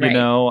 you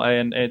know,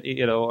 and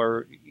you know,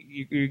 or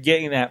you're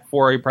getting that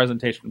for a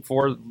presentation,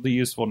 for the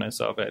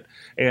usefulness of it.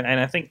 And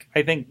I think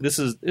that's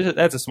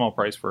a small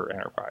price for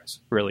enterprise,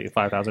 really,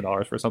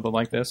 $5,000 for something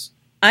like this.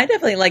 I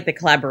definitely like the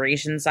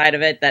collaboration side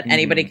of it, that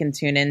anybody can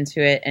tune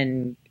into it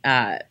and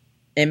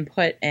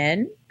input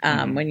in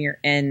when you're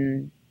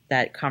in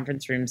that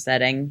conference room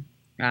setting.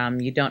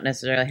 You don't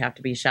necessarily have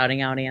to be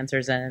shouting out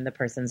answers and the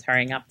person's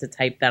hurrying up to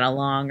type that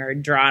along or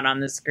draw it on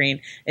the screen.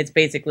 It's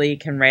basically you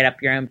can write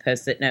up your own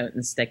Post-it note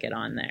and stick it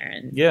on there.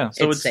 And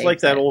so it's like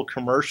that old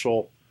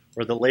commercial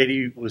where the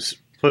lady was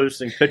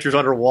posting pictures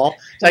on her wall.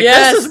 It's like,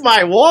 Yes. this is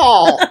my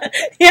wall.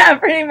 Yeah,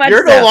 pretty much.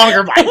 You're no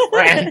longer my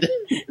friend.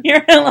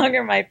 You're no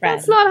longer my friend.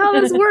 That's not how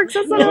this works.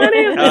 That's not how it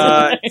is.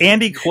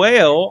 Andy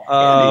Quayle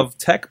of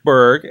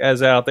Techberg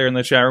is out there in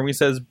the chat room. He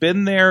says,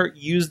 been there,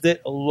 used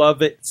it,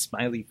 love it,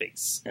 smiley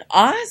face.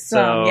 Awesome.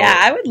 So- Yeah,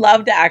 I would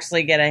love to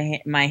actually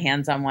get my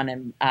hands on one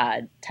and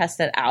test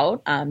it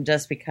out,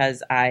 just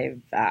because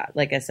I've,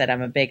 like I said,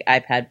 I'm a big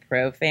iPad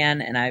Pro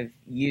fan, and I've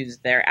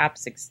used their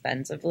apps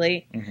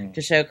extensively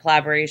to show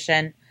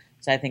collaboration.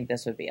 So I think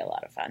this would be a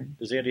lot of fun.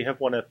 Does Andy have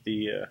one at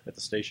the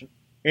station?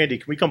 Andy,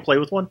 can we come play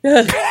with one?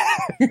 If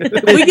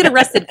we get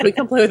arrested, can we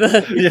come play with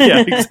a... Yeah,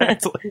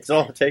 exactly. Is that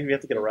all it takes? We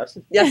have to get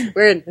arrested? Yes,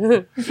 we're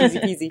in. Easy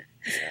peasy.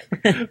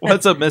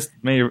 What's a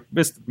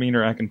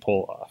misdemeanor I can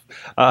pull off?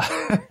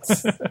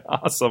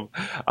 Awesome.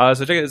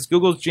 So check it. It's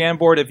Google's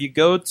Jamboard. If you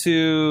go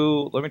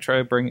to,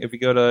 if you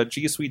go to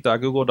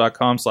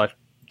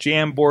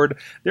gsuite.google.com/Jamboard,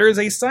 there is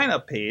a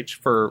sign-up page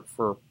for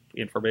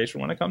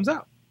information when it comes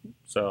out.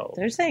 So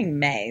They're saying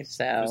May,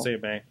 so say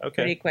May.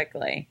 Okay. pretty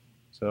quickly.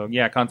 So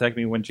yeah, contact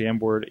me when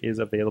Jamboard is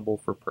available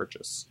for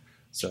purchase.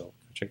 So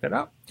check that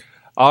out.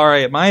 All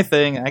right, my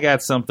thing. I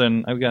got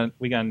something.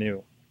 We got a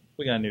new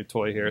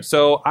toy here.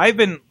 So I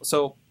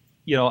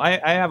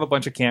have a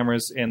bunch of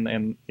cameras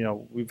and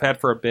we've had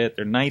for a bit.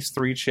 They're nice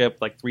 3-chip,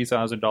 like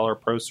 $3,000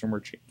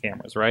 prosumer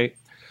cameras, right?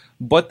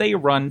 But they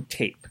run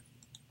tape.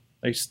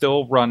 They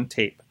still run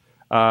tape.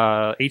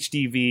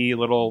 HDV,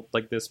 little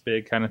like this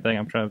big kind of thing.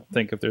 I'm trying to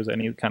think if there's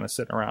any kind of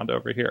sitting around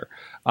over here.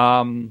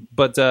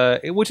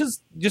 Which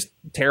is just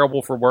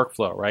terrible for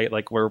workflow, right?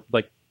 Like we're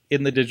like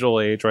in the digital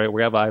age, right?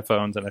 We have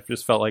iPhones, and I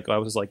just felt like I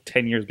was like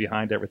 10 years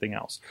behind everything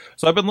else.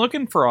 So I've been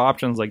looking for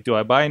options. Like, do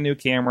I buy a new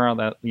camera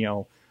that,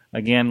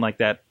 again, like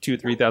that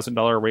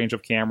 $2,000-$3,000 range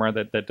of camera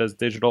that does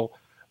digital?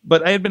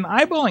 But I had been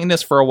eyeballing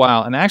this for a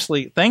while, and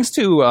actually, thanks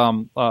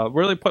to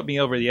really put me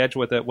over the edge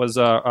with it was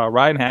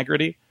Ryan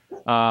Haggerty.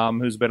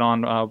 Who's been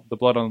on the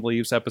Blood on the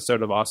Leaves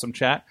episode of Awesome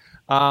Chat.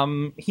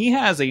 He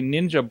has a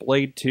Ninja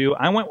Blade 2.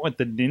 I went with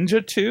the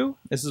Ninja 2.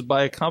 This is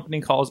by a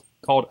company called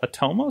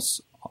Atomos?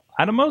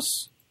 I feel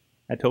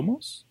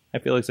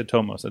like it's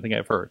Atomos. I think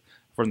I've heard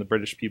from the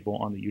British people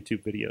on the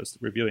YouTube videos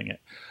reviewing it.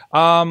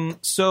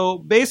 So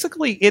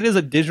basically, it is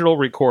a digital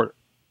recorder.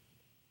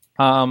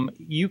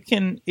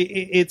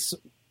 It's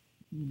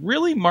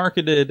really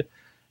marketed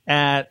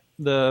at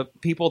the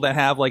people that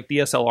have like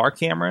DSLR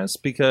cameras,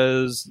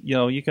 because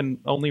you can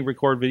only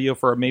record video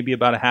for maybe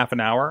about a half an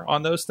hour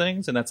on those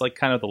things, and that's like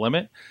kind of the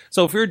limit.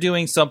 So if you're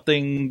doing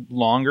something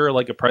longer,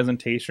 like a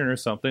presentation or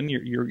something,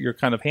 you're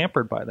kind of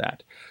hampered by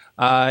that.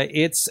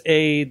 It's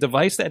a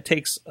device that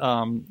takes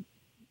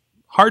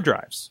hard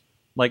drives,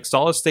 like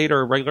solid state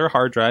or regular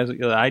hard drives,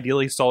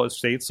 ideally solid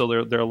state,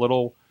 so they're a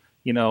little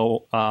a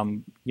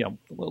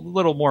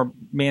little more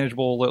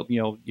manageable.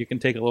 You can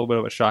take a little bit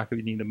of a shock if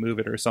you need to move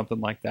it or something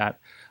like that.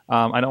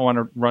 I don't want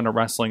to run a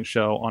wrestling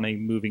show on a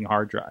moving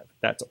hard drive.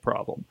 That's a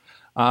problem.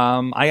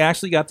 I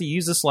actually got to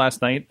use this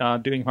last night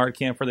doing hard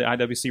cam for the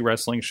IWC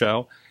wrestling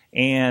show,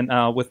 and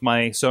with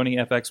my Sony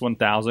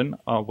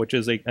FX1000, which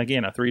is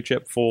again a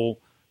 3-chip full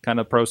kind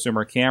of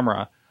prosumer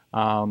camera,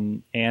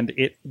 and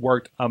it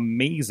worked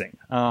amazing.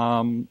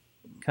 Kind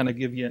of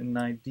give you an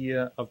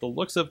idea of the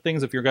looks of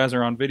things if you guys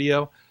are on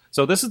video.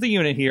 So this is the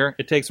unit here.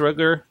 It takes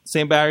regular,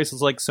 same batteries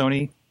as like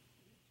Sony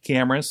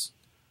cameras,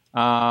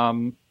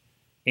 and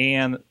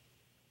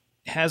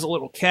has a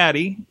little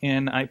caddy,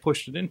 and I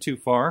pushed it in too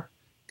far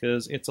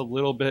because it's a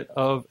little bit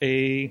of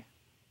a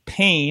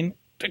pain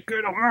to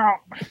get them out.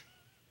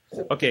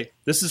 Okay,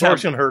 this is how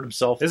George's going to hurt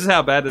himself. this is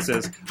how bad this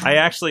is. I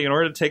actually, in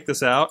order to take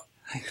this out,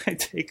 I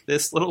take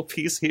this little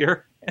piece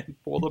here and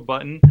pull the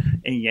button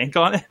and yank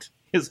on it.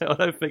 Is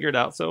what I've figured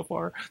out so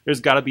far.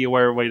 There's got to be a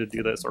way to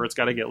do this, or it's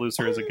got to get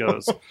looser as it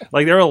goes.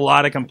 Like, there are a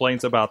lot of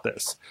complaints about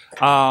this.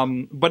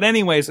 But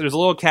anyways, there's a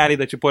little caddy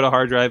that you put a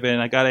hard drive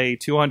in. I got a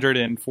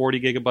 240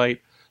 gigabyte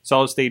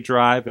solid state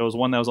drive. It was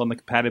one that was on the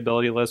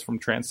compatibility list from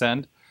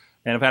Transcend,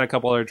 and I've had a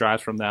couple other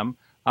drives from them.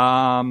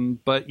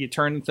 But you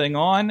turn the thing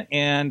on,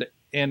 and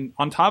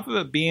on top of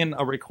it being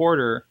a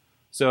recorder,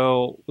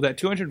 so that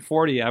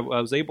 240, I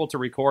was able to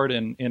record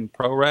in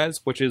ProRes,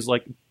 which is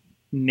like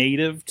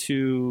native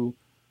to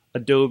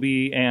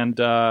Adobe, and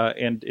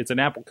it's an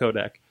Apple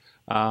codec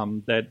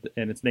and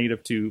it's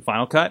native to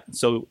Final Cut,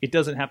 so it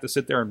doesn't have to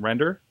sit there and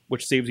render,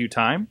 which saves you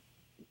time.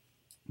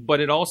 But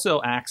it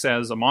also acts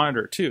as a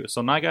monitor too.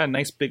 So now I got a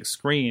nice big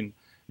screen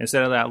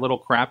instead of that little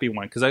crappy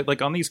one. Because I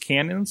like on these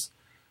Canons,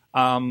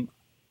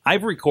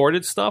 I've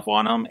recorded stuff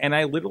on them, and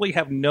I literally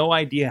have no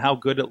idea how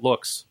good it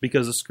looks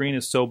because the screen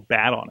is so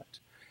bad on it.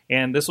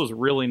 And this was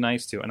really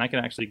nice too. And I can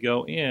actually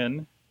go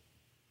in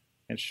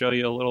and show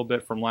you a little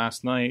bit from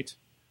last night.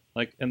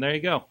 And there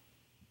you go.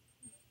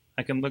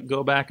 I can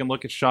go back and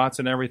look at shots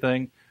and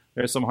everything.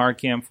 There's some hard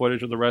cam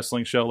footage of the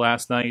wrestling show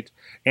last night.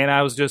 And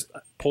I was just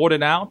pulled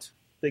it out.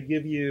 They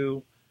give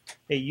you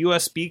a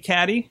USB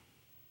caddy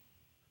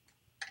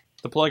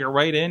to plug it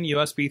right in,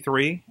 USB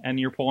 3, and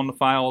you're pulling the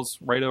files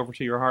right over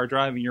to your hard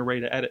drive, and you're ready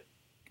to edit.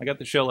 I got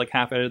the show like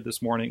half edited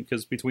this morning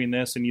because between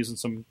this and using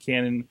some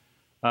Canon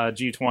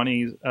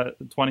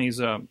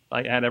G20s,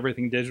 I had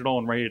everything digital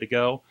and ready to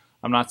go.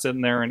 I'm not sitting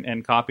there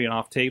and copying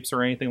off tapes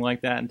or anything like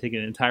that and taking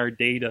an entire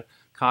day to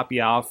copy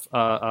off,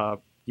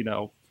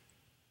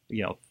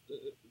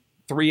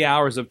 3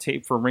 hours of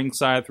tape for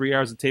ringside, 3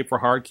 hours of tape for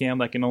hard cam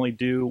that I can only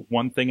do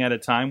one thing at a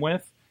time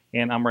with,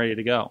 and I'm ready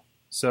to go.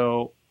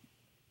 So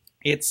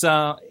it's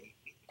kind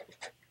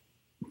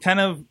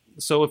of,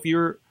 so if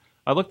you're,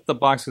 I looked at the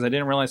box because I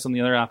didn't realize some of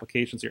the other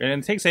applications here,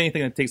 and it takes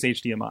anything that takes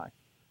HDMI.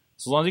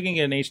 So as long as you can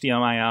get an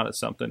HDMI out of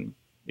something,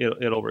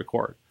 it'll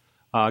record.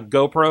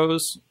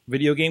 GoPros,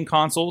 video game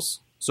consoles.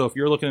 So if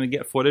you're looking to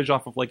get footage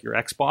off of like your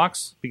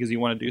Xbox because you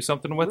want to do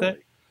something with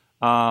it,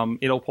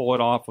 it'll pull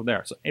it off of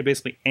there. So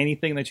basically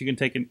anything that you can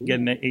take and get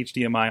an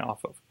HDMI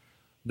off of.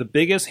 The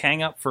biggest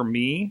hang up for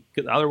me,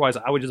 because otherwise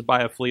I would just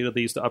buy a fleet of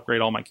these to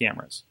upgrade all my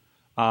cameras.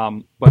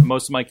 But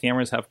most of my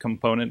cameras have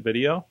component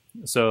video.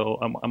 So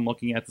I'm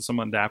looking at some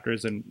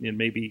adapters and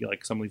maybe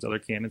like some of these other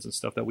Canons and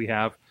stuff that we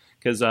have.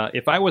 Because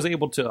if I was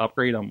able to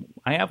upgrade them,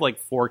 I have like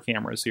 4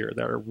 cameras here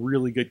that are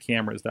really good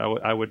cameras that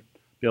I would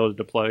be able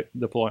to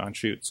deploy on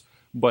shoots.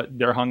 But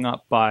they're hung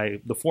up by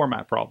the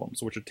format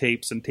problems, which are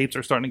tapes, and tapes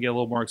are starting to get a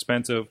little more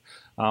expensive.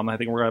 I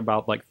think we're at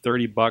about like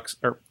 $30,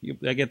 or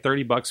I get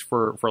 $30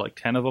 for like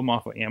 10 of them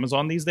off of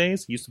Amazon these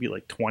days. It used to be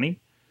like 20,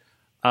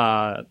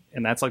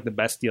 and that's like the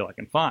best deal I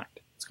can find.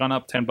 It's gone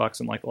up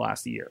 $10 in like the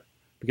last year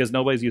because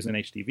nobody's using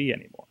HDV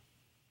anymore.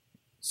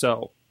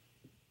 So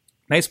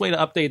nice way to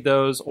update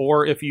those,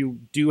 or if you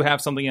do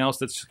have something else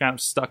that's kind of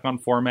stuck on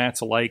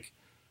formats like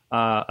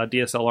a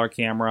DSLR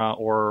camera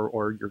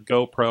or your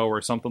GoPro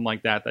or something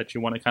like that you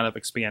want to kind of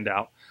expand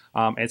out.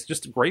 It's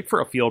just great for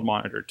a field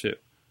monitor too.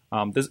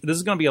 This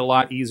is going to be a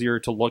lot easier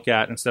to look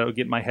at instead of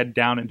getting my head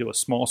down into a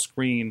small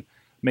screen,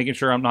 making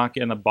sure I'm not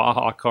getting a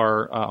Baja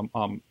car,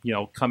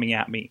 coming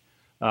at me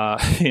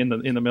in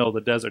the middle of the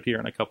desert here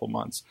in a couple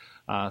months.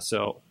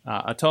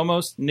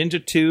 Atomos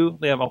Ninja 2,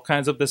 they have all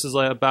kinds of. This is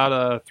about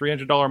a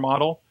 $300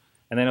 model,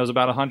 and then it was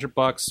about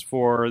 $100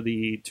 for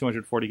the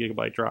 240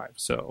 gigabyte drive.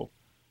 So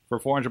for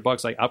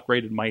 $400, I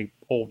upgraded my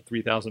old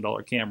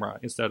 $3,000 camera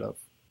instead of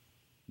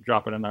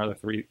dropping another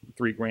three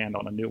grand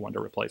on a new one to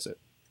replace it.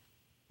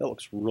 That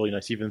looks really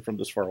nice, even from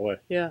this far away.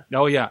 Yeah.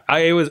 Oh yeah,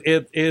 it was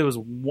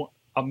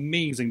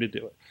amazing to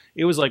do it.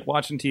 It was like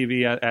watching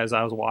TV as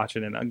I was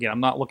watching, and again, I'm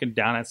not looking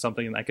down at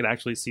something, and I could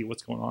actually see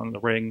what's going on in the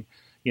ring.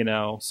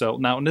 So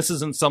now this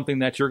isn't something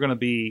that you're going to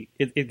be.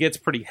 It gets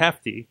pretty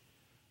hefty.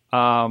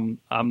 I'm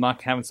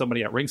not having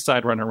somebody at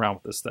ringside running around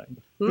with this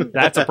thing.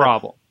 That's a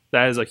problem.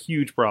 That is a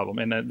huge problem,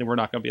 and then we're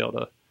not going to be able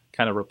to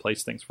kind of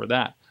replace things for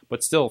that.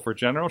 But still, for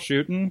general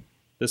shooting,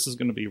 this is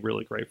going to be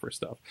really great for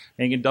stuff.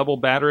 And you can double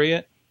battery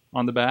it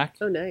on the back.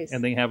 Oh, nice.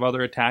 And they have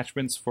other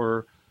attachments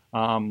for,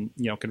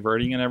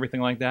 converting and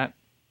everything like that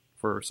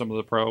for some of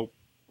the pro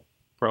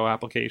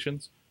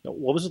applications. Now,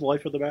 what was the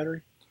life of the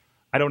battery?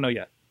 I don't know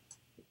yet.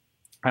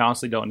 I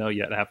honestly don't know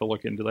yet. I have to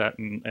look into that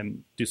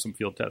and do some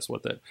field tests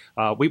with it.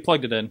 We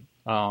plugged it in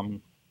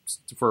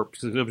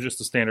because it was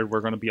just a standard.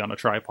 We're going to be on a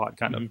tripod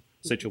kind of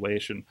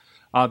situation.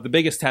 The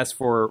biggest test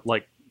for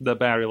like the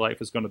battery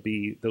life is going to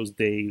be those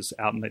days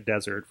out in the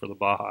desert for the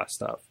Baja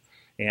stuff,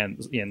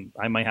 and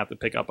I might have to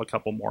pick up a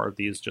couple more of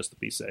these just to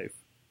be safe.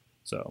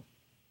 So,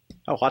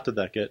 how hot did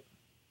that get?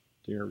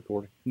 to your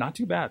recording? Not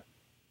too bad.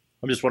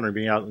 I'm just wondering,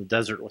 being out in the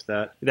desert with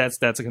that.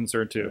 That's a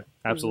concern too.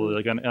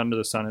 Absolutely, like under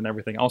the sun and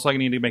everything. Also, I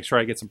need to make sure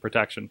I get some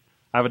protection.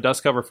 I have a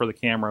dust cover for the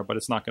camera, but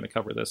it's not going to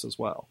cover this as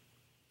well.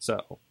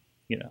 So,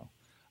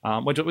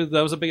 that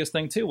was the biggest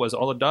thing too, was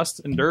all the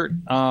dust and dirt.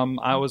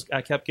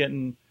 I kept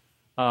getting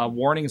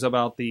warnings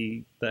about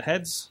the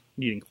heads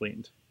needing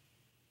cleaned,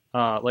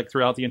 like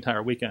throughout the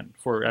entire weekend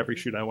for every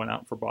shoot I went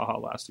out for Baja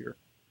last year,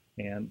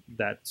 and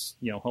that's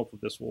hopefully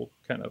this will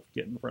kind of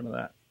get in front of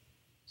that.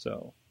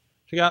 So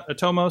check out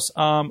Atomos,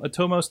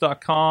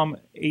 atomos.com,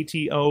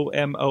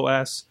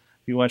 ATOMOS.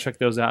 If you want to check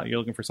those out, you're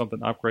looking for something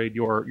to upgrade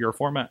your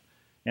format.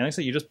 And like I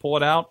say, you just pull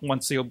it out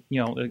once they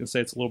can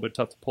say it's a little bit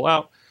tough to pull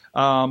out,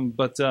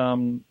 but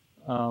again,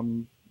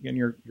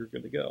 you're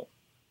good to go.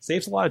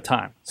 Saves a lot of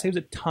time. Saves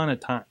a ton of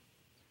time.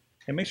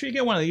 And make sure you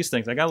get one of these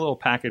things. I got a little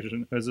package,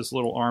 and there's this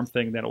little arm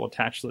thing that will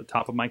attach to the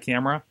top of my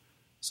camera.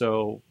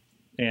 So,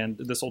 and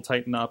this will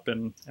tighten up,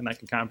 and I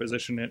can kind of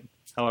position it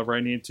however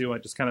I need to. I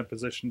just kind of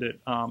positioned it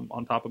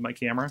on top of my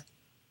camera.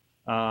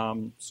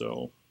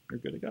 So you're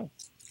good to go.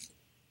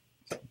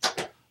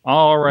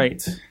 All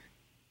right.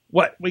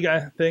 What? We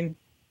got a thing?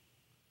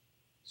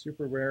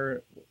 Super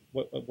rare.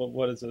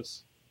 What is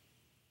this?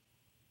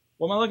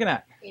 What am I looking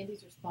at?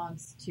 Andy's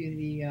response to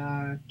the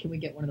can we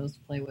get one of those to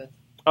play with?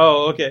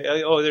 Oh,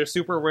 okay. Oh, they're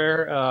super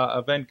rare.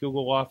 Event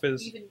Google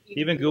Office.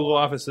 Even Google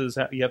offices,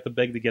 you have to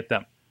beg to get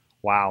them.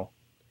 Wow.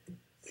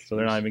 So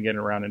they're not even getting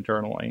around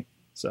internally.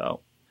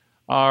 So,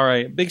 all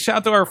right. Big shout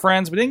out to our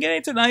friends. We didn't get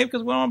any tonight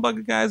because we don't want to bug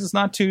you guys. It's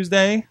not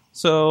Tuesday,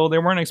 so they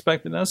weren't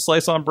expecting us.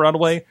 Slice on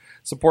Broadway,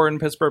 supporting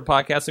Pittsburgh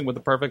podcasting with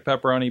the perfect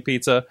pepperoni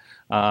pizza.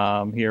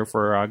 Here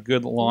for a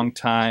good long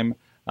time.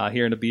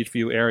 Here in the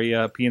Beachview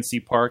area,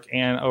 PNC Park,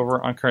 and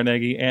over on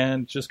Carnegie,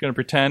 and just gonna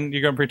pretend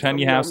you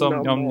have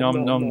some. Nom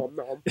nom nom.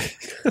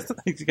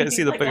 You guys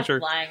see the picture?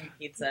 A flying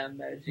pizza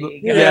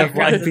emoji. Yeah,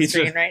 flying pizza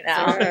screen right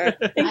now. I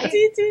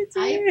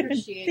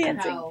appreciate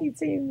how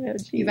pizza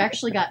emoji. you've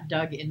actually got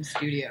Doug in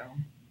studio,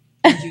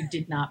 and you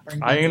did not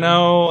bring. I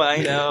know.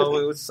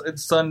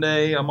 It's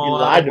Sunday. I'm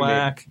all out of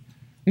whack.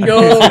 No.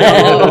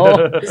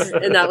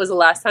 And that was the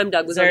last time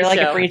Doug was on the like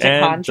show. a breach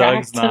of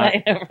contract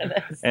tonight over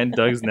this? And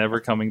Doug's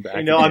never coming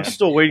back. I'm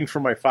still waiting for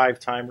my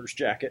 5-timers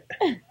jacket.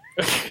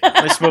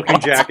 My smoking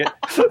jacket.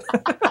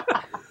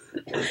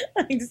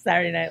 Like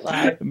Saturday Night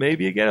Live.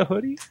 Maybe you get a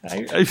hoodie.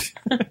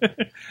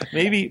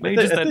 Maybe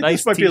just a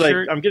nice might t-shirt. Be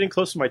like, I'm getting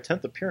close to my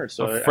 10th appearance,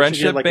 so A I should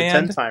friendship get like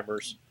band? a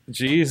 10-timers.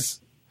 Jeez.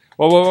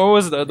 Well, what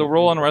was the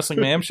rule on Wrestling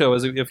Mayhem Show?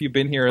 Is if you've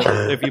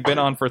been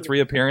on for 3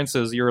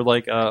 appearances, you're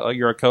like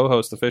you're a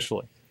co-host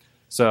officially.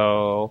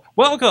 So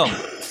welcome.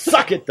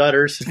 Suck it,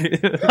 Dutters.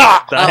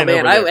 Oh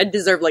man, I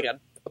deserve like a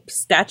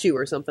statue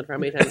or something for how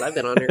many times I've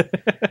been on here.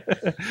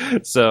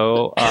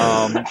 So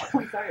I'm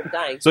sorry, I'm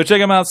dying. So check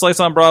them out,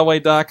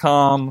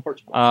 sliceonbroadway.com,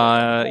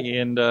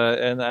 and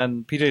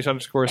PJ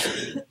underscore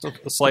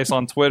Slice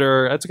on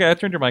Twitter. That's okay. I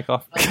turned your mic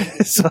off.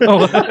 So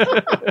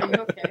Are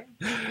you okay?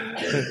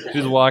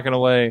 she's walking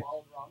away.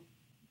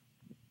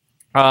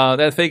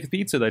 That fake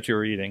pizza that you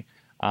were eating.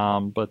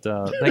 But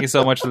thank you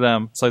so much to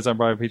them. Slice on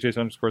Broadway, PJ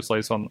underscore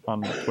Slice on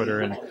Twitter,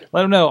 and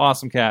let them know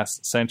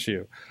AwesomeCast sent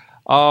you.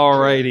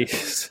 Alrighty,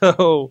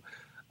 so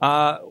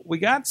we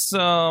got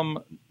some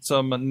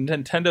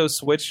Nintendo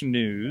Switch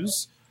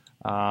news.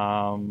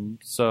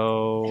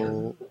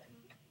 So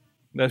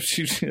no,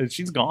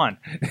 she's gone.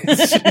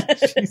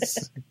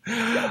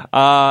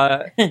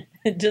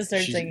 Just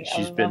searching.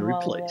 She's been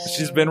replaced.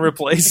 She's been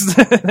replaced.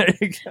 There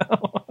you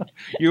go.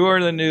 You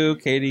are the new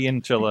Katie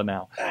and Chilla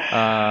now.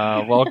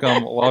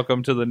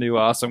 Welcome to the new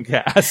Awesome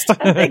Cast.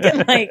 I'm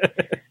thinking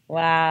like,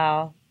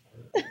 wow.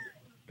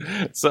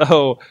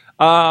 So,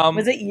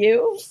 was it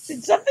you?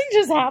 Did something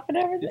just happen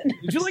over there?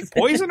 Did you like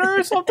poison her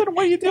or something?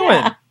 What are you doing?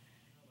 Yeah.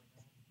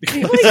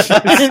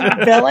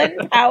 Like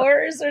villain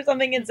powers or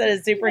something instead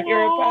of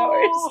superhero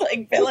powers,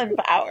 like villain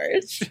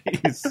powers.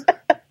 Jeez.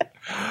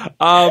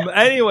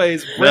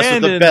 Anyways,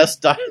 That's the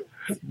best.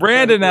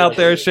 Brandon out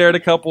there shared a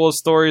couple of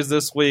stories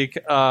this week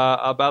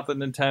about the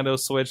Nintendo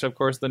Switch. Of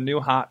course, the new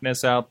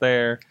hotness out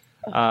there.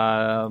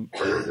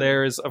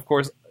 There's, of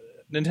course,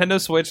 Nintendo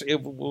Switch. I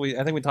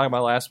think we talked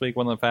about last week,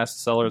 one of the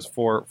fastest sellers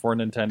for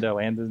Nintendo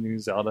and the new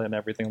Zelda and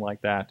everything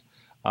like that.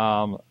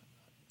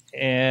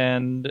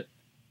 And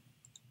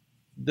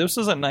this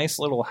is a nice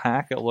little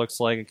hack, it looks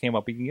like. It came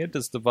up. You can get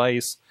this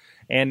device,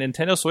 and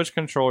Nintendo Switch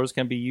controllers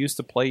can be used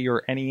to play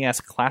your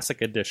NES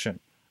Classic Edition,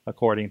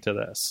 according to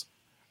this.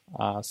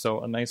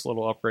 So a nice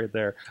little upgrade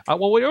there.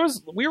 Well,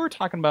 we were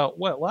talking about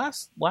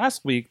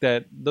last week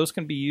that those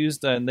can be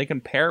used and they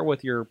can pair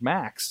with your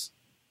Macs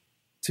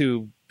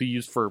to be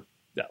used for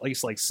at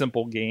least like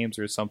simple games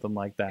or something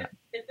like that.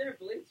 If they're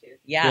Bluetooth,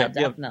 yeah,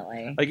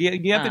 definitely. Like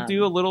you have to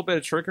do a little bit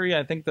of trickery,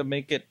 I think, to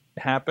make it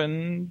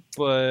happen.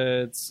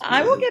 But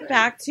I will get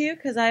back to you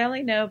because I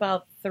only know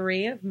about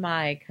 3 of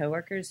my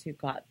coworkers who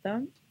got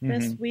them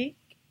this week,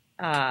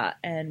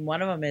 and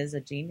one of them is a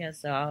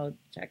genius. So I'll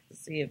check to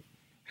see if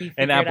he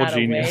figured out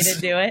a way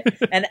to do it.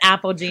 An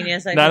Apple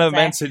genius, not a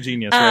Mensa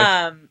genius,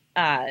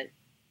 right?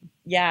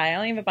 Yeah, I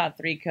only have about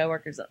 3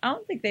 coworkers. I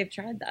don't think they've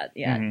tried that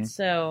yet. Mhm.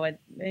 So it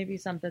may be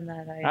something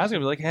that I was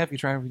gonna be like, hey, have you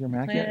tried it with your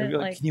Mac yet? I'd be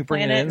like, Like, can you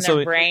bring it plant it in in so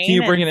their brain can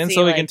you bring it in and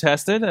so see, we can like-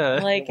 test it?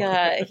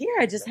 here,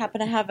 I just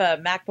happen to have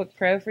a MacBook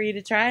Pro for you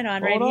to try it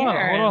on right hold here.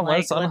 on. and, like,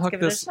 Let's unhook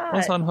give it a this. shot.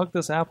 Let's unhook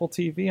this Apple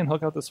TV and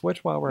hook out the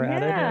Switch while we're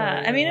at it.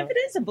 Yeah, I mean, if it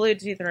is a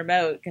Bluetooth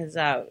remote, because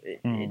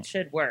Hmm. it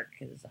should work.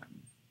 Because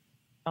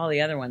all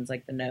the other ones,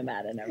 like the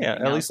Nomad and everything, yeah,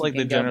 at else, least you like the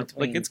can go general,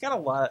 between. like it's got a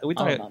lot. all of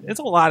them.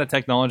 It's a lot of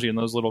technology in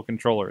those little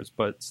controllers,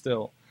 but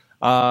still.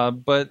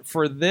 But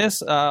for this,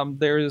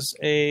 there's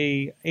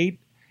a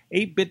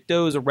 8-bit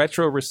DOS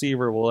retro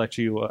receiver will let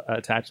you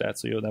attach that,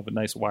 so you'll have a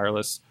nice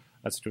wireless.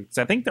 That's true. 'Cause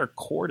I think they're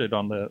corded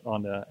on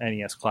the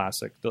NES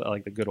Classic,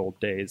 like the good old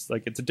days.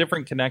 Like it's a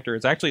different connector.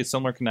 It's actually a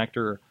similar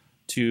connector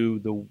to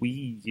the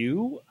Wii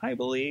U, I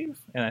believe,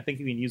 and I think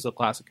you can use the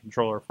classic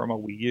controller from a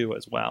Wii U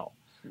as well,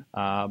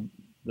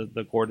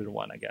 the corded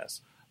one, I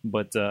guess.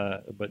 But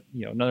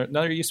you know,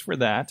 another use for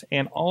that,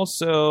 and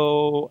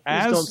also Please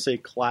as don't say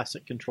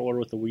classic controller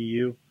with the Wii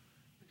U,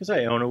 because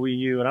I own a Wii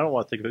U and I don't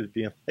want to think of it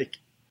being like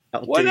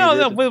outdated.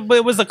 well, no, but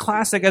it was a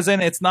classic, as in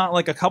it's not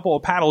like a couple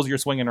of paddles you're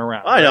swinging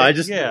around. I know. right? I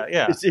just yeah.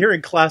 It's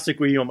hearing classic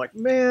Wii U. I'm like,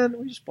 man,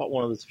 we just bought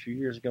one of those a few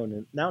years ago,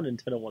 and now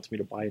Nintendo wants me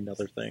to buy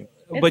another thing.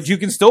 But you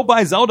can still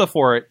buy Zelda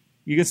for it.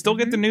 You can still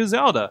get the new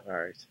Zelda. All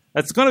right,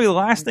 That's going to be the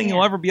last thing Yeah.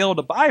 you'll ever be able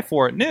to buy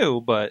for it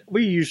new. But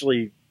we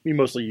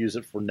mostly use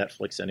it for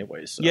Netflix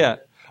anyways. So. yeah,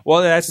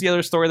 well, that's the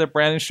other story that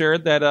Brandon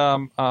shared, that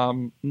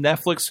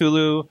Netflix,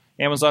 Hulu,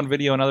 Amazon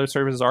Video, and other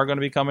services are going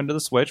to be coming to the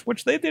Switch,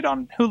 which they did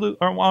on Hulu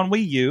or on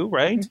Wii U,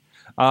 right?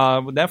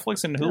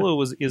 Netflix and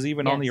Hulu is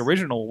even on the Yes.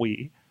 original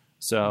Wii.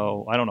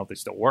 So I don't know if they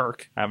still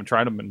work. I haven't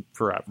tried them in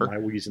forever. My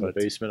Wii's in the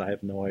But- basement. I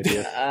have no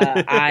idea.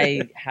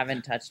 I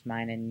haven't touched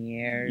mine in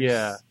years.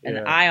 Yeah, And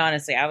yeah.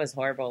 I was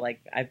horrible.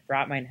 Like, I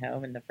brought mine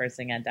home, and the first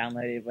thing I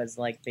downloaded was,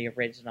 like, the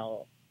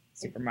original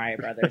Super Mario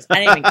Brothers. I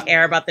didn't even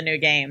care about the new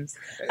games.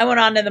 I went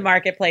onto the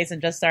marketplace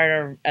and just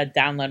started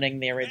downloading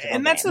the original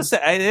And that's games.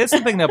 that's the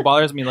thing that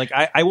bothers me. Like,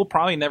 I will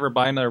probably never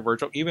buy another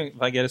virtual, even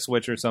if I get a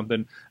Switch or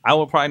something. I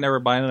will probably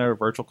never buy another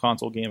virtual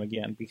console game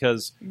again,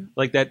 because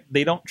like that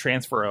they don't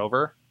transfer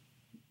over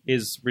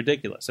is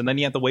ridiculous. And then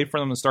you have to wait for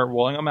them to start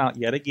rolling them out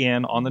yet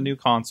again on the new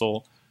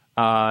console.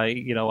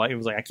 You know, it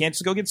was like, I can't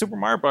just go get Super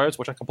Mario Bros.,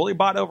 which I completely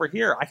bought over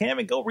here. I can't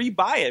even go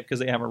rebuy it because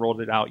they haven't rolled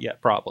it out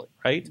yet, probably,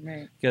 right?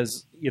 Right.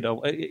 Because, you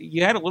know,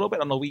 you had a little bit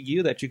on the Wii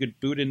U that you could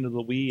boot into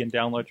the Wii and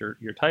download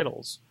your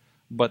titles,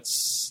 but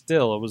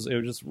still, it was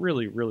just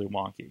really, really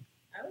wonky.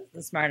 I was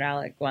the smart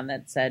aleck one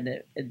that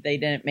said they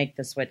didn't make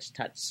the Switch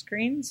touch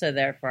screen, so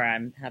therefore I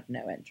have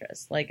no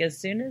interest. Like, as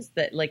soon as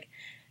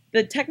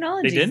the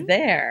technology's didn't?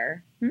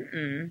 there,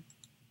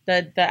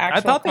 the actual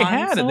I thought they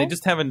had, and they console,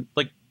 just haven't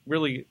like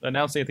really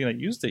announced anything that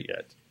used it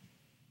yet.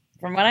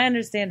 from what I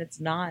understand, it's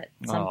not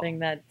Oh. something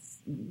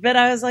that's. But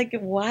I was like,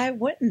 why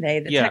wouldn't they?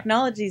 The Yeah.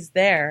 technology's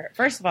there.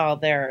 First of all,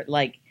 they're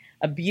like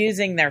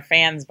abusing their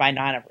fans by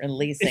not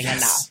releasing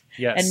enough,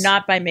 Yes, and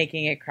not by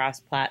making it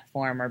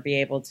cross-platform or be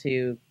able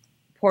to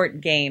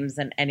port games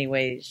in any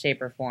way,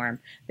 shape, or form.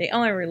 They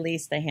only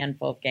released a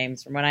handful of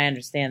games. From what I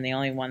understand, the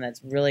only one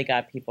that's really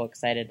got people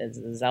excited is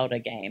the Zelda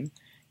game,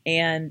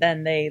 and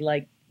then they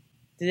like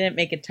didn't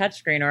make a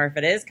touchscreen, or if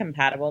it is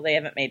compatible, they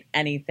haven't made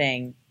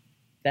anything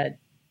that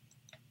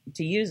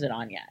to use it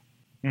on yet.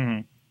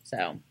 Mhm.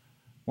 So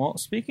Well,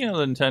 speaking of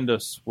the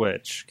Nintendo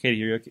Switch, Katie,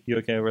 you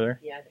okay over there?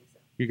 Yeah, I think so.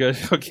 You good?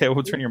 Okay,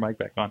 we'll turn your mic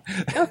back on.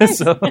 Okay.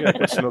 So Yeah,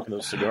 quit smoking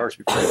those cigars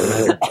before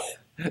you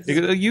get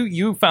here.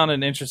 you found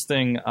an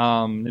interesting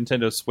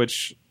Nintendo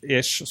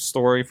Switch-ish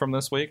story from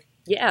this week.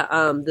 Yeah,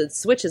 the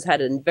Switch has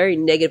had a very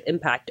negative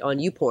impact on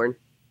YouPorn.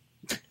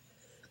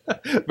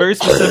 Very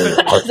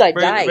specific. Like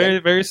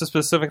dying. very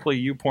specifically,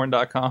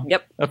 YouPorn.com.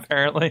 Yep.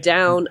 Apparently,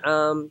 Down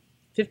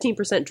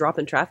 15% drop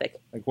in traffic.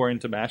 according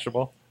to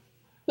Mashable.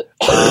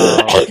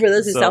 For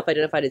those who so-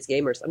 self-identified as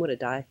gamers, I'm going to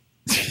die.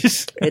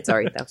 It's all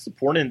right, though. It's the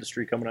porn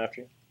industry coming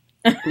after you.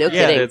 No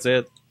yeah,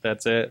 kidding.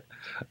 that's it.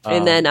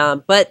 And then,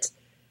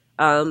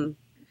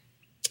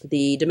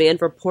 the demand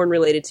for porn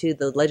related to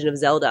The Legend of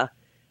Zelda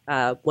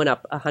went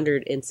up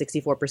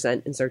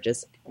 164% in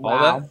searches.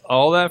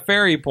 all that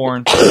fairy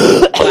porn.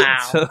 wow.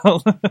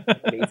 So,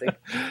 Amazing.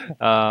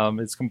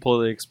 it's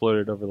completely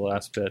exploded over the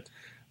last bit.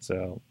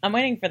 So I'm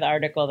waiting for the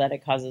article that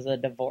it causes a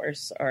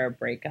divorce or a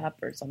breakup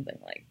or something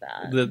like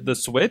that. the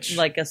Switch,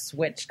 Like a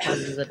Switch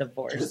causes a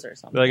divorce or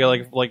something.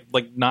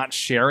 like not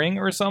sharing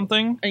or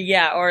something.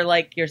 Yeah, or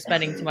like you're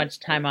spending too much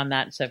time on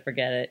that, so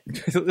forget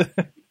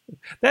it.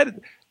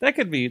 that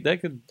could be There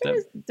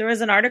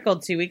was an article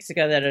 2 weeks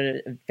ago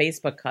that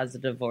Facebook caused a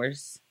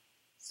divorce.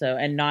 So,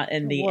 and not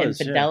in the It was,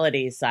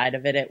 infidelity side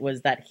of it, it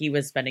was that he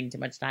was spending too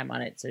much time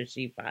on it, so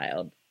she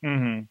filed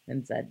hmm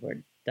and said,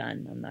 "We're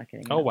done. I'm not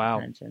getting Oh, enough wow.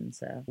 attention."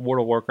 So,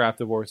 World of Warcraft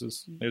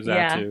divorces. There's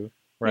Yeah. that too,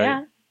 right?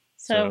 yeah.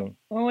 So, So-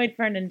 we'll wait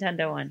for a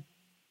Nintendo one.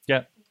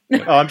 Yeah.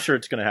 Oh, I'm sure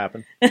it's going to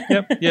happen.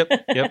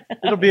 Yep.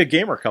 It'll be a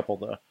gamer couple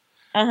though.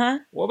 Uh huh.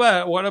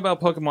 What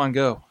about Pokemon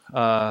Go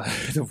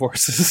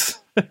divorces?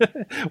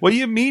 What do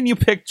you mean you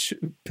picked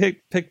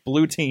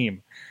Blue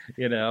Team?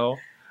 You know,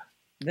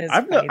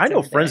 I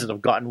know friends that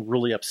have gotten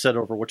really upset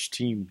over which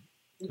team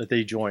that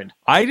they joined.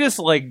 I just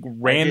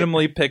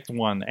randomly picked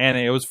one, and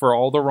it was for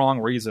all the wrong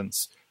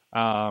reasons.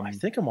 I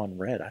think I'm on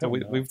red. I don't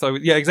know. We've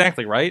thought, yeah,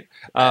 exactly, right.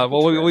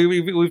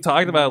 We've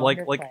talked about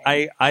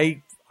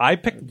I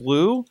picked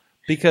blue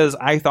because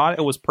I thought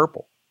it was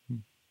purple.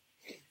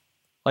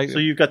 So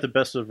you've got the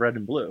best of red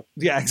and blue.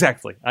 Yeah,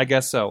 exactly. I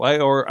guess so.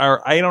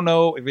 Or I don't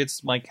know if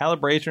it's my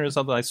calibration or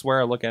something. I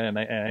swear I look at it and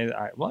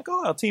I'm like,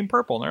 oh, team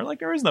purple. And they're like,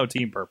 there is no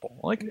team purple.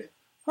 I'm like,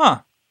 huh.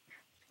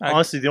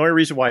 Honestly, the only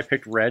reason why I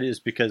picked red is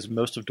because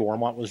most of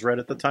Dormont was red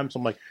at the time. So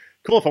I'm like,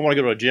 cool, if I want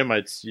to go to a gym,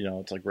 it's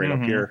like right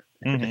up here.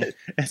 Mm-hmm.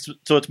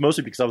 So it's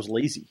mostly because I was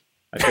lazy.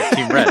 I picked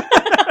team red.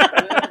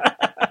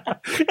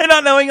 And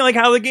not knowing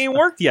how the game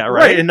worked yet,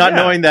 right? Right, and not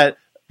knowing that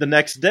the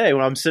next day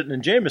when I'm sitting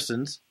in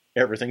Jameson's,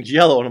 everything's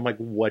yellow, and I'm like,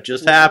 what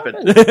just happened?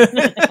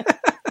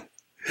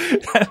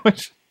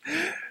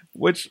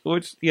 which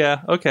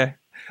yeah, okay.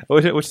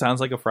 Which sounds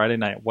like a Friday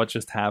night. What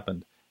just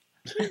happened?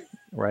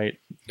 Right.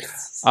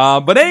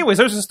 But anyways,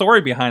 there's a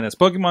story behind this.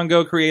 Pokemon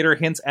Go creator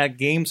hints at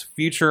game's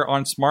future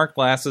on smart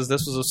glasses.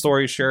 This was a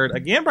story shared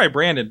again by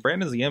Brandon.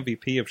 Brandon's the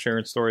MVP of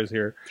sharing stories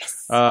here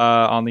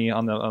on the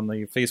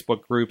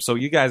Facebook group. So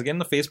you guys get in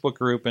the Facebook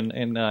group and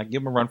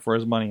give him a run for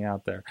his money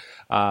out there.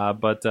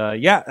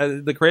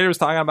 The creator was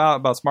talking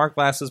about smart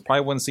glasses.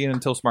 Probably wouldn't see it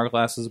until smart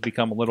glasses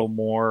become a little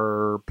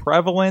more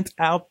prevalent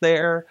out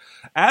there.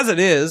 As it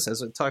is,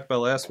 as I talked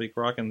about last week,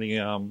 rocking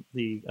the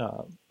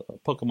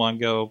Pokemon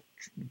Go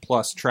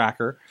Plus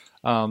tracker.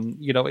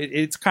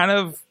 It's kind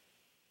of,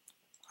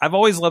 I've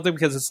always loved it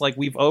because it's like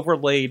we've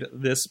overlaid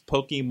this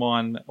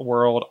Pokemon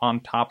world on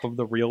top of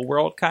the real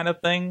world kind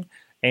of thing,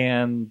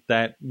 and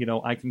that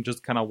I can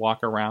just kind of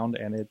walk around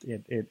and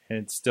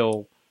it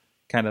still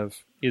kind of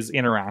is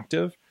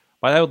interactive.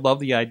 But I would love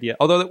the idea.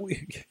 Although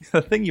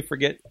the thing you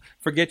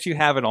forget you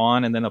have it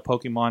on, and then a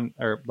Pokemon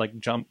or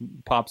jump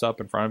pops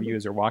up in front of you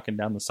as you're walking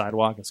down the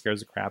sidewalk and scares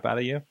the crap out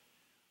of you.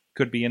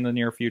 Could be in the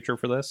near future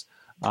for this.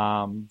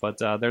 But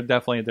they're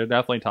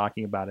definitely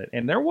talking about it.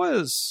 And there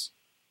was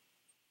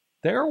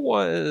I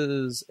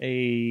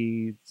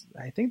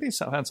think they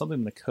had something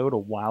in the code a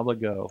while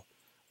ago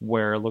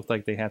where it looked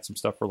like they had some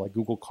stuff for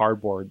Google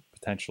Cardboard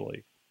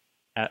potentially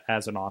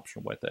as an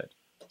option with it.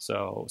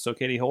 So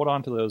Katie, hold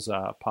on to those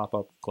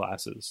pop-up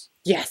glasses.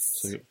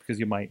 Yes, because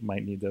you might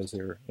need those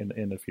here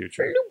in the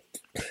future.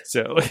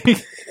 So,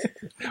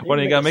 what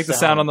do you got? Make the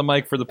sound on the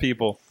mic for the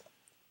people.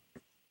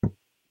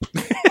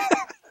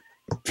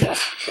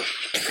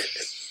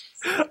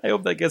 I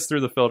hope that gets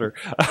through the filter.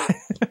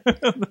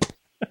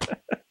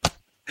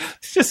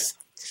 just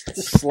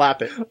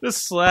slap it.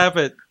 Just slap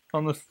it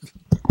on the.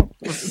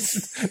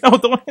 No,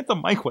 don't hit the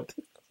mic with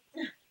it.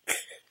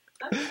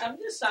 I'm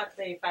just shocked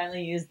they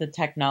finally used the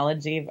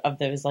technology of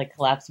those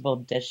collapsible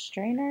dish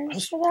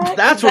strainers for that.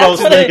 That's what I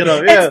was thinking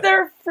of. Yeah, it's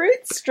their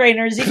fruit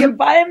strainers. You can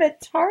buy them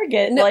at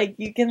Target.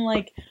 You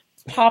can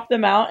pop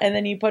them out and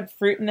then you put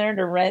fruit in there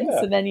to rinse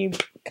and then you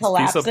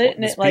collapse it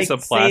and it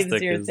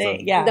saves your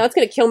thing. Yeah, now it's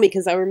gonna kill me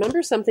because I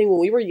remember something when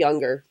we were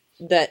younger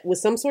that was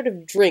some sort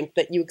of drink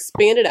that you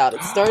expanded out.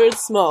 It started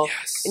small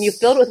and you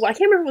filled it with I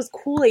can't remember if it was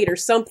Kool-Aid or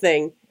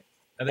something,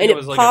 and it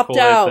was popped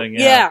out. Thing,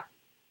 Well,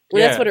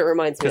 that's what it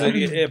reminds me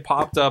of. It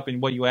popped up,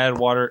 and you added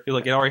water, it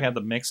already had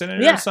the mix in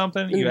it or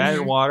something. You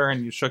added water,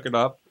 and you shook it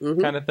up,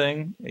 kind of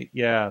thing.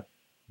 Yeah,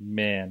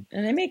 man.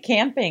 And they make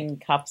camping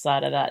cups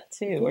out of that,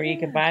 too, where you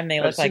can buy them. They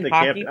look like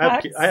hockey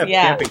pucks. I have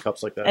camping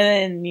cups like that.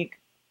 And then you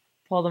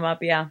pull them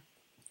up,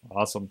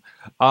 Awesome.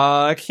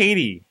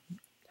 Katie.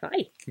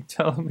 Hi.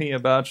 Tell me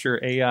about your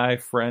AI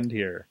friend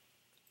here.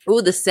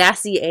 Ooh, the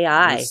sassy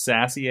AI. The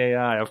sassy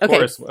AI, of okay,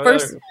 course.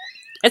 First,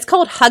 it's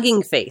called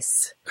Hugging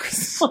Face.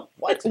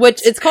 What?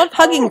 Which it's called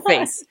Hugging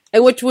Face,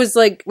 and which was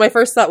my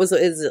first thought was,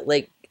 is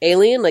it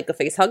alien, a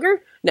face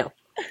hugger? No,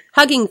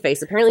 Hugging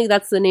Face. Apparently,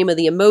 that's the name of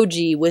the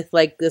emoji with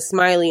the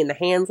smiley and the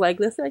hands like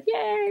this.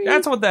 Yay!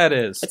 That's what that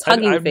is. It's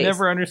Hugging I've Face.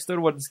 never understood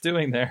what it's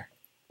doing there.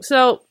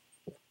 So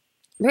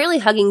apparently,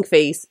 Hugging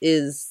Face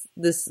is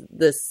this.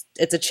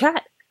 It's a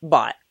chat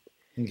bot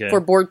for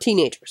bored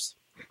teenagers.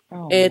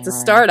 Oh, it's a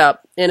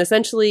startup, and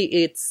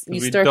essentially,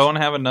 don't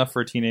have enough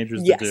for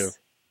teenagers to do.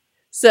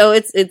 So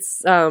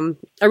it's I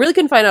really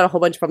couldn't find out a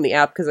whole bunch from the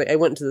app because I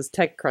went into this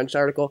TechCrunch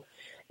article,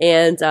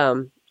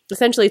 and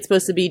essentially it's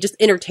supposed to be just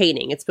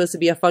entertaining. It's supposed to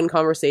be a fun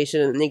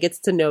conversation, and it gets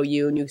to know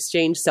you, and you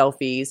exchange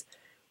selfies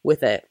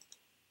with it.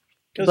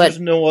 Because there's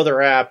no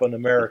other app in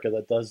America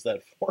that does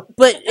that for me.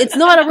 But it's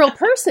not a real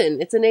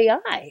person; it's an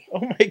AI. Oh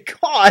my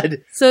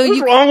god! So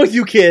what's wrong with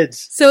you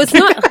kids? So it's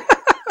not.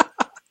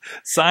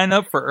 Sign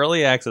up for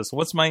early access.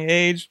 What's my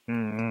age?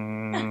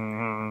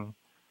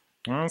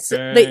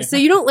 Okay. So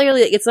you don't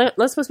literally. It's not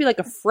supposed to be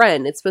a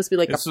friend. It's supposed to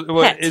be a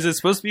pet. Is it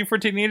supposed to be for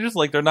teenagers?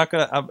 They're not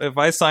gonna. If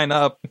I sign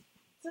up, is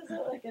it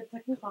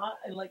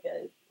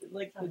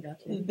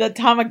the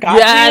Tamagotchi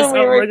yes,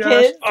 when we were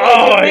kids?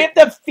 We have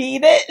to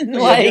feed it and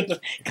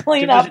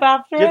clean up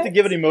after it. You have to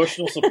give it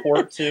emotional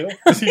support too.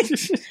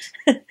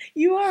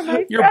 You are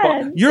my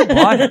friend. Your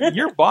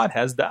bot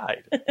has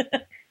died.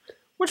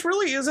 Which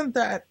really isn't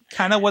that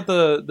kind of what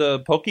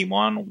the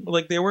Pokemon,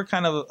 like they were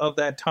kind of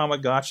that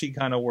Tamagotchi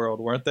kind of world,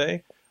 weren't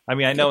they? I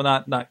mean, I know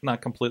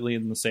not completely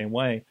in the same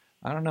way.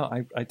 I don't know.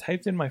 I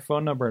typed in my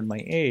phone number and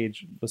my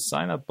age, the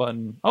sign up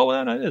button. Oh,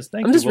 well, it is.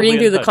 Thank you. I'm just We'll be reading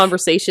in through the touch.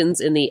 conversations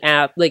in the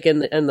app, like in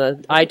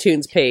the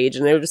iTunes page,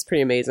 and they were just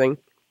pretty amazing.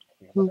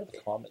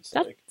 Comments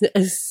That like,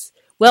 is,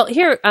 well,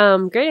 here,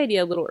 great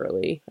idea a little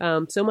early.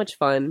 So much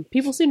fun.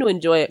 People seem to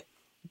enjoy it.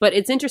 But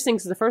it's interesting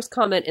because the first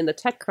comment in the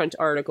TechCrunch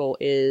article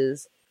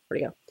is,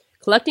 where'd it go?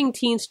 Collecting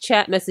teens'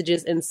 chat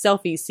messages and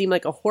selfies seem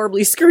like a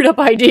horribly screwed up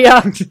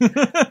idea.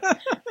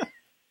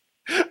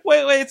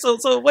 Wait.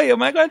 So wait.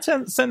 Am I going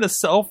to send a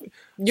selfie?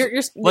 You're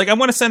Like, I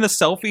want to send a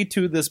selfie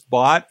to this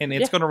bot, and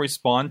it's Yeah. going to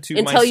respond to my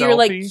until selfie. you're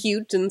like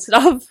cute and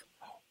stuff.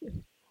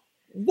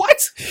 What?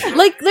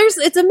 Like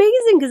it's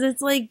amazing because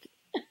it's like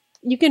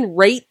you can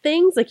rate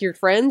things like your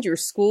friends, your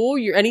school,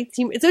 your any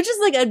team. It's just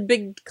like a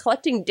big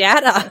collecting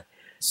data.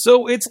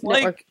 So it's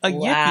like Network. a Yik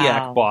Wow.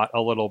 Yak bot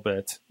a little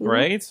bit, Mhm.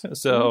 right?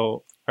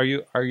 So are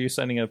you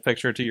sending a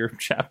picture to your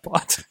chat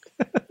bot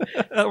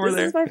over This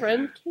there? is my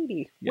friend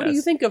Katie. What do Yes.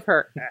 you think of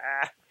her?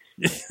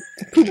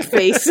 Poop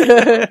face.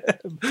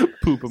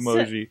 Poop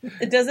emoji.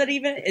 Does it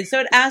even? So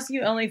it asks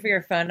you only for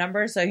your phone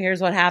number. So here's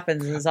what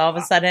happens: is all of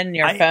a sudden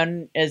your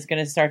phone is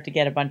going to start to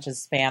get a bunch of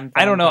spam.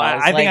 I don't know. phone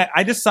calls. I think Like,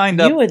 I just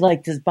signed up. you would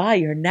like to buy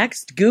your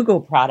next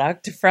Google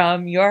product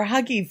from your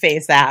Huggy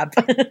Face app.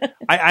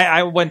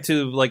 I went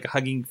to like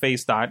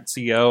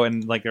huggingface.co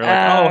and like they're like,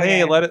 Oh, oh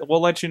hey, okay.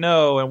 we'll let you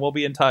know and we'll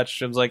be in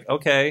touch. It was like,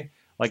 okay,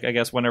 like I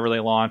guess whenever they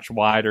launch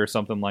wide or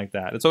something like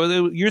that. And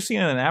so you're seeing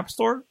an App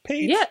Store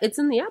page? Yeah, it's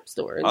in the App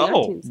Store. In the Oh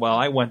iTunes well,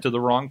 Store. I went to the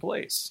wrong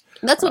place.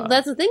 That's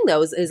the thing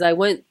though is I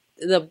went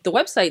the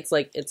website's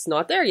like it's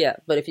not there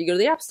yet, but if you go to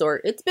the App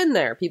Store, it's been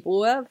there.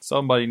 People have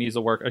Somebody needs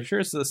to work. Are you sure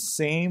it's the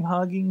same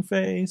Hugging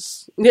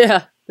Face?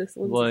 yeah. This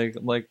one's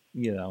Like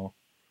you know,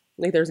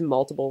 like there's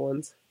multiple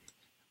ones.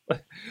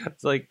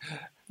 it's like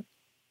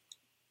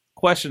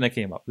question that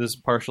came up. This is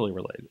partially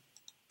related.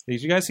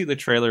 Did you guys see the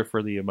trailer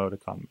for the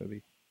Emoticon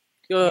movie?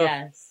 Ugh.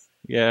 Yes,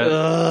 Yeah.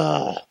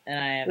 ugh. and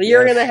I have.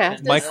 You're gonna have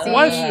to My see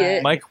question.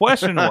 it. My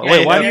question.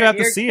 Wait, why do you have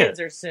to Your see kids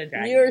it? Are so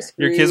dragging You're it.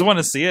 Your kids want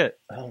to see it.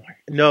 Oh my!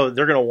 No,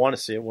 they're gonna want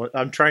to see it.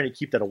 I'm trying to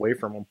keep that away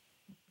from them.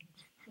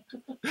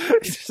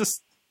 It's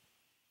just.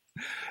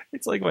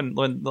 It's like when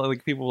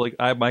like people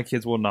like my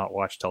kids will not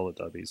watch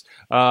Teletubbies,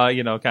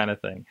 you know, kind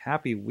of thing.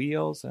 Happy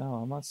Wheels. Oh,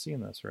 I'm not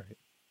seeing this right.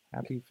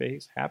 Happy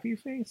Face,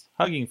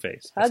 Hugging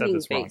Face. I said Hugging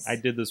this wrong. Face. I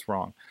did this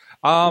wrong.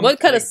 What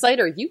kind of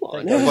site are you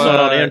on? It's Well, not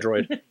on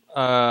Android.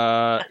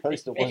 Uh, At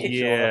least it wasn't showing.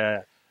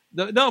 yeah.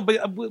 No,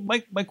 but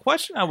my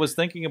question I was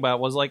thinking about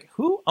was like,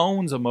 who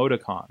owns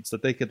emoticons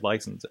that they could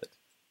license it?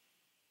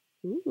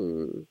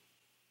 Ooh.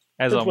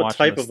 As Depends I'm what watching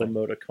type this of thing.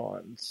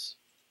 emoticons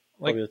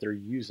Like- probably that they're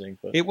using,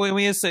 but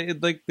We say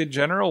like the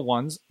general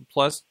ones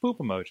plus poop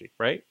emoji,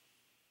 right?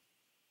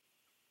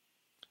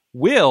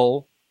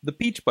 Will the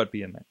peach butt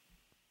be in there?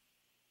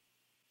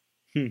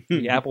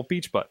 The Apple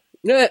peach butt.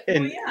 Yeah.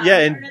 and Well, yeah,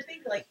 I'm and starting to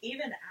think like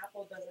even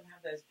Apple doesn't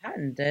have those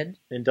patented.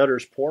 in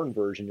Dutter's porn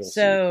version, you'll see.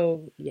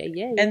 So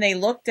Yeah. and they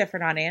look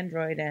different on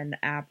Android and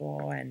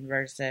Apple and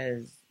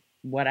versus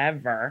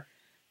whatever.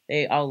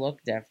 They all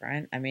look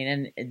different. I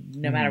mean, and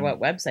no matter what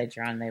website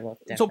you're on, they look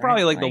different. So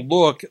probably like the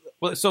look.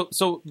 Well,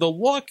 so the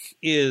look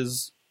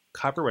is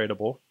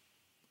copyrightable,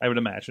 I would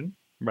imagine,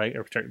 right?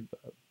 Or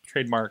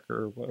trademark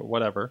or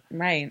whatever.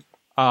 right.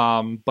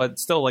 But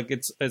still, like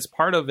it's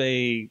part of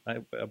a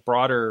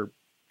broader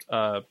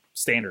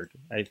standard.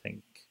 I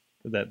think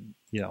that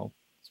you know,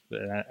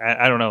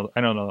 I don't know.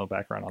 I don't know the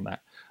background on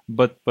that,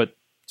 but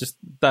just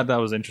thought that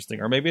was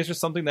interesting. Or maybe it's just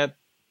something that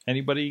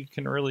anybody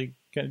can really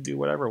can do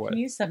whatever with. Can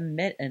you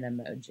submit an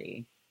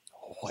emoji?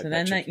 Oh, I So bet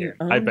then you that you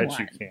can. I own bet one.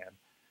 you can.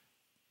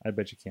 I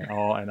bet you can.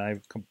 Oh, and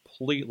I've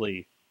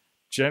completely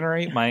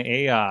generate my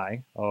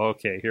AI.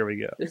 Okay, here we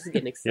go. This is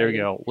getting Here exciting. we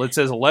go. It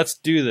says, let's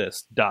do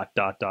this. ... Duh.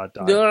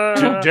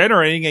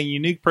 Generating a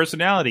unique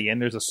personality.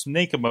 And there's a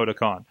snake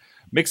emoticon.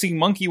 Mixing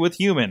monkey with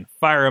human.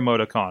 Fire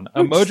emoticon.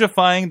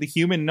 Emojifying the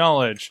human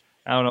knowledge.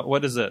 I don't know.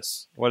 What is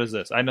this? What is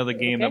this? I know the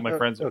game that my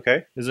friends...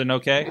 Okay. Is it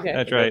okay? Okay.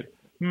 That's right.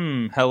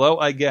 Hello,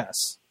 I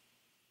guess.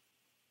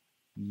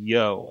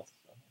 Yo.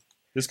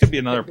 This could be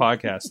another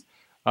podcast.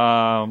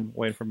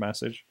 Waiting for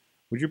message.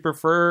 Would you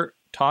prefer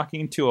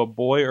talking to a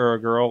boy or a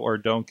girl or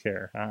don't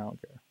care? I don't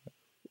care.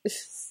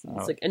 It's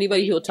like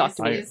anybody who will talk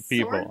to me. Is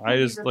Sword I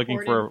just being looking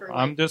reported for. for,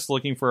 I'm like, just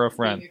looking for a Being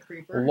friend. a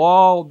creeper.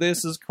 Lol,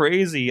 this is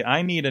crazy.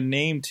 I need a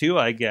name too,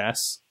 I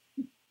guess.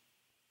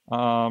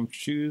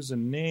 Choose a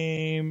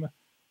name.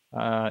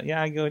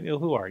 Yeah, I go.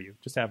 Who are you?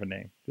 Just have a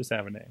name. Just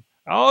have a name.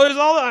 Oh, there's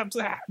all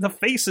the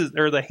faces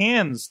or the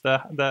hands.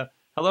 The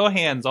hello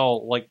hands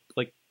all like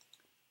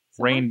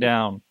rain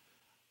down.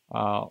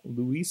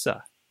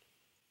 Luisa.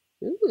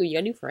 Ooh, you got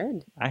a new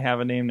friend. I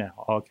have a name now.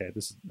 Okay,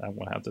 I'm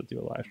gonna have to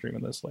do a live stream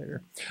of this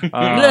later. All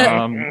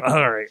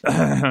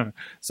right.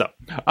 So,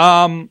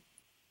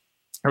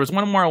 there was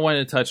one more I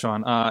wanted to touch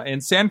on.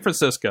 In San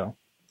Francisco,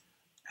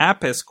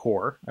 Apis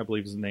Core, I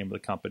believe is the name of the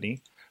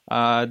company,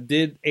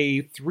 did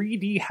a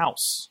 3D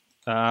house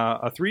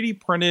A 3D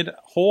printed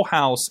whole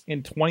house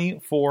in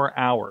 24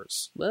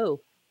 hours.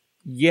 Whoa.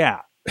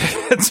 Yeah,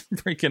 it's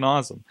freaking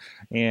awesome.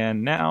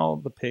 And now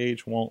the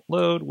page won't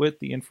load with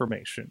the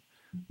information.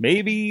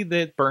 Maybe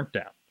that burnt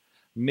down.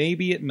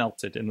 Maybe it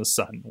melted in the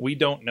sun. We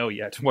don't know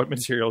yet what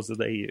materials did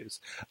they use.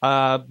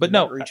 But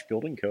no, reach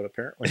building code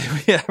apparently.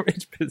 yeah,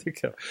 reach building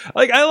code.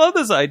 Like, I love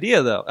this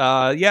idea though.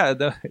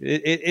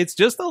 It's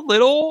just a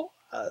little.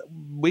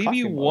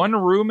 Maybe one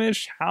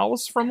roomish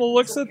house from the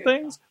looks of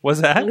things.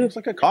 Was that? It looks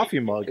like a coffee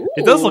mug.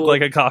 It does look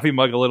like a coffee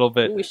mug a little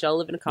bit. Ooh, we shall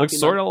live in a coffee Looks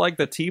sort of like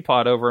the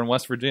teapot over in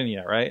West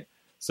Virginia, right?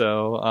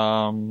 So,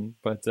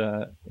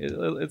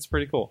 it's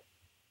pretty cool.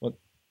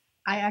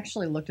 I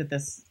actually looked at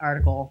this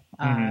article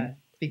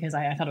because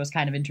I thought it was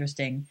kind of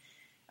interesting.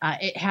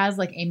 It has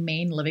like a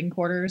main living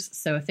quarters.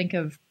 So think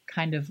of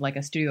kind of like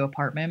a studio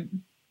apartment,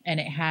 and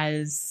it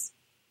has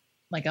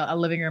like a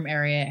living room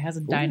area. It has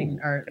a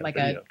dining or like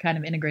a kind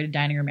of integrated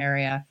dining room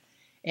area.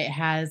 It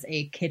has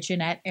a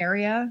kitchenette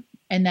area.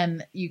 And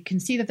then you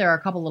can see that there are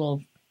a couple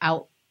little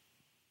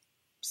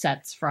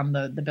outsets from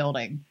the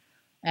building.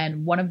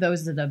 And one of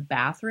those is a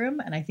bathroom.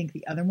 And I think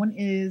the other one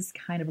is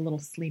kind of a little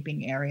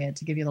sleeping area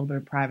to give you a little bit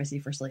of privacy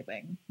for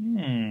sleeping.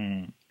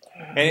 And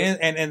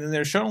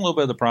they're showing a little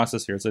bit of the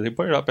process here. So they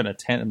put it up in a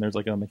tent, and there's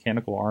like a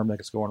mechanical arm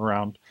that's going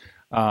around,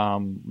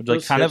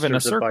 like kind of in a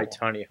circle. Buy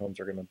tiny homes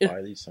are going to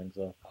buy these things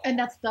though, and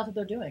that's what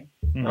they're doing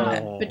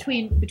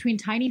between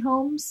tiny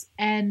homes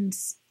and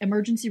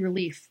emergency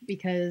relief,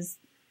 because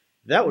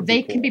that would they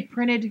be cool. can be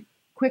printed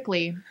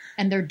quickly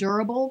and they're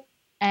durable,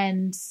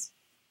 and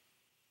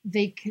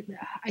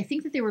I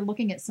think that they were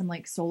looking at some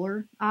like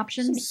solar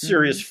options. Some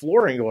serious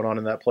flooring going on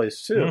in that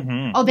place too.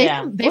 Mm-hmm. Oh, they've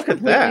Look at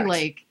completely that.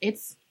 like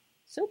it's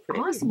So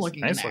pretty. awesome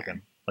looking. Nice in there.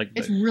 looking. Like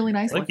It's really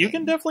nice. Like looking. you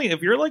can definitely,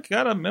 if you're like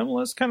got a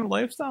minimalist kind of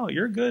lifestyle,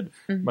 you're good.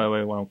 Mm-hmm. By the way,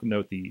 I want to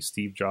note the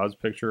Steve Jobs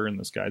picture in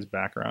this guy's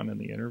background in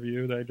the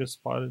interview that I just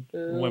spotted.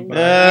 Went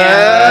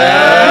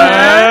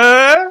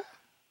by.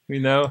 We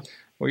know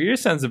where your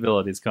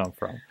sensibilities come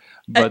from,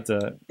 but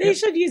They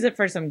should use it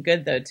for some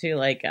good though too,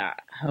 like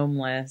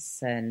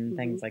homeless and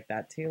things like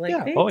that too.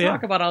 Like they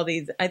talk about all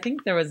these. I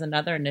think there was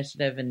another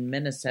initiative in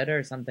Minnesota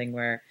or something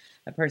where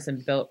a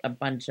person built a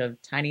bunch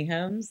of tiny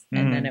homes,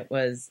 and then it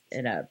was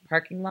in a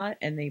parking lot,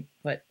 and they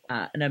put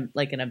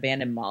an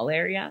abandoned mall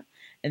area,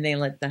 and they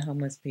let the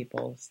homeless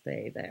people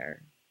stay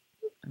there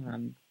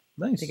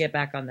nice to get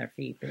back on their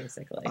feet,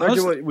 basically.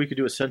 Imagine what we could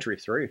do with Century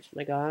 3. Oh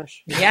my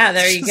gosh. Yeah,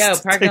 there you go.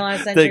 Parking lot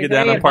Century. Take it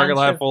down 3, a parking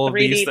lot bunch full of 3D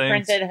these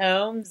things. printed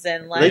homes,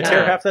 and Did they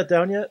tear half that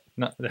down yet?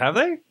 no, have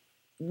they?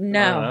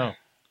 No.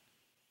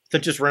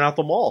 Then just rent out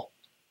the mall.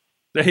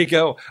 There you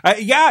go. I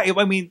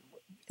mean,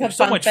 Put there's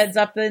so bunk much, beds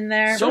up in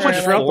there. so for, much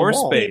like, floor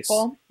wall. space.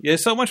 people. Yeah,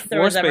 so much If there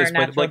floor was ever space. a But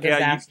natural like, yeah,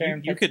 disaster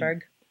in you could.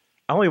 Pittsburgh.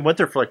 I only went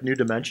there for like New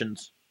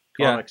Dimensions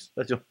Yeah. comics.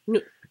 That's the- No.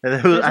 and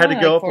then There's I had to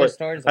only, go like, up. 4 Like,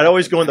 stores I'd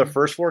always go on the open.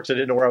 first floor because I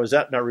didn't know where I was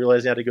at, not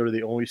realizing I had to go to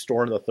the only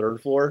store on the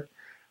third floor.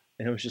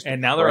 And it was just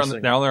And now they're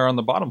depressing. on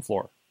the bottom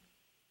floor.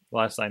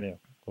 Last I knew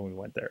when we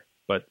went there.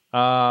 But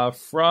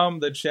from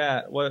the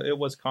chat, it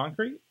was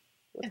concrete.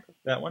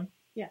 That one.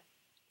 Yeah.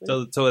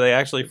 So they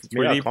actually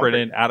made out of 3D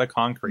printed out of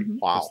concrete.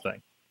 Wow. This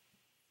thing.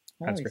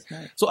 That's Holy great.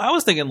 smokes. So I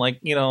was thinking, like,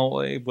 you know,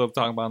 we've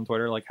talking about on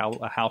Twitter, like how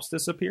a house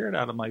disappeared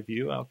out of my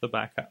view out the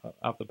back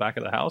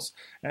of the house,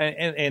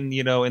 and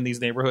you know, in these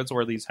neighborhoods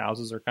where these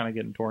houses are kind of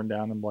getting torn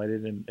down and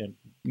blighted, and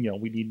you know,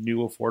 we need new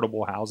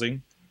affordable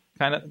housing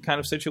kind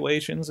of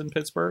situations in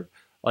Pittsburgh.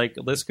 Like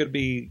this could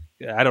be,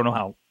 I don't know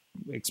how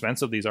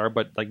expensive these are,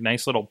 but like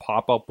nice little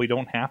pop up. We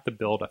don't have to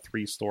build a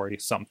 3-story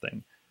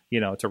something,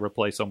 you know, to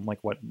replace them like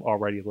what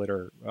already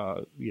litter,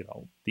 you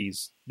know,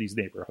 these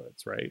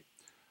neighborhoods, right?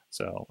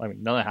 So, I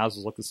mean, none of the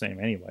houses look the same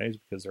anyways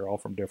because they're all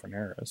from different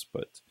eras.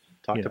 But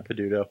Talk yeah. to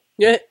Peduto.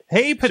 Yeah.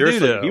 hey,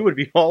 Seriously, Peduto, he would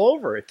be all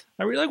over it.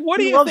 I mean, like, what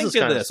He do you loves think this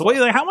of kind of this? stuff.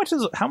 Wait, like, how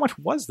much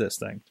was this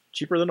thing?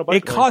 Cheaper than a bike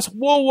It lane. cost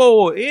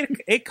whoa!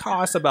 It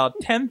costs about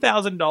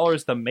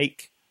 $10,000 to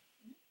make.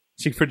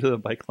 Cheaper to the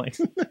bike lane.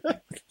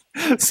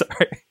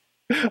 Sorry,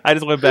 I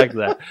just went back to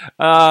that.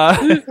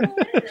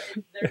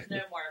 There's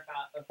no more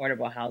about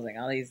affordable housing.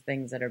 All these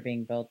things that are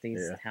being built,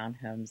 these Yeah.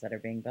 townhomes that are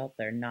being built,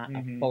 they're not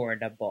Mhm.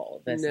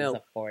 affordable. This No. is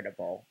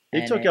affordable. They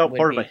and took it out would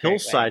part of be a great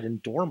hillside way. in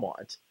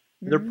Dormont.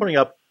 Mhm. They're putting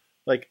up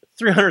like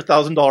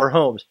 $300,000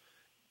 homes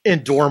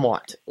in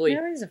Dormont. Oy.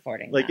 Who is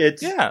affording Like that?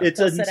 it's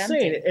They'll sit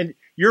insane. empty. And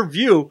your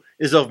view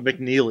is of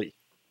McNeely.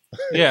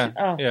 Yeah,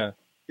 Oh. yeah.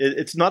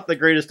 It's not the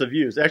greatest of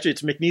views. Actually,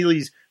 it's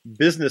McNeely's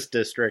business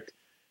district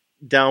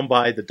down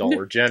by the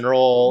Dollar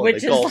General,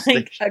 Which the is Gulf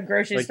like Station. a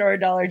grocery like- store,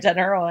 Dollar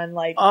General, and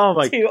like Oh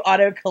my! 2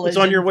 auto collision. It's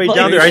on your way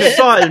down there. I places.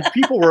 saw it, and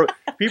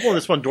people in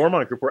this one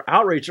Dormont group were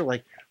outraged. They're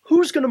like,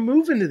 "Who's going to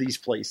move into these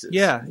places?"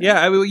 Yeah.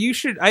 I mean, you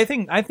should. I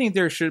think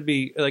there should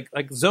be like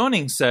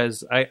zoning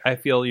says. I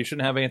feel you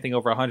shouldn't have anything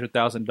over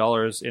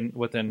 $100,000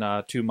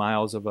 within 2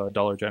 miles of a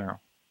Dollar General.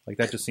 Like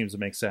that just seems to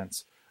make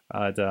sense.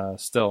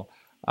 Still,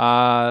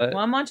 Well,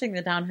 I'm watching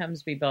the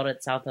townhomes be built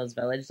at South Hills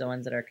Village, the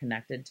ones that are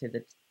connected to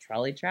the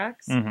trolley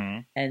tracks,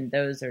 mhm. and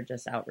those are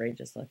just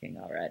outrageous looking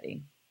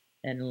already.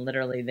 and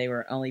literally they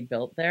were only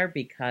built there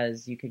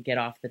because you could get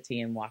off the T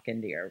and walk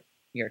into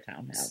your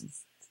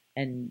townhouse.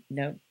 And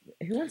no,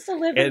 who wants to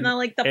live in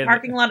the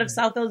parking lot of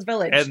South Hills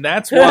Village? And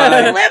that's Who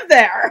why live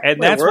there.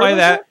 And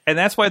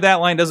that's why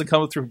that line doesn't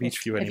come through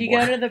Beachview anymore. If you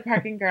go to the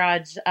parking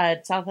garage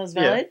at South Hills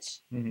Village,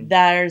 Mhm.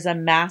 there's a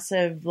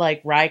massive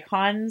like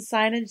Rycon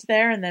signage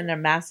there, and then a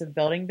massive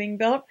building being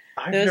built.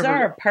 Those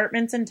are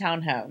apartments and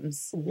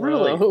townhomes.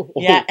 Really? Whoa.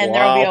 Yeah, and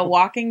there will be a Wow.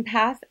 walking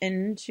path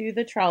into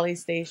the trolley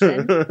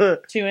station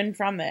to and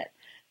from it.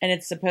 And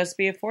it's supposed to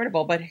be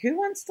affordable, but who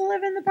wants to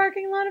live in the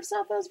parking lot of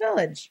South Hills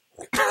Village?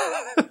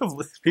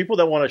 People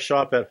that want to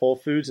shop at Whole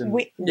Foods and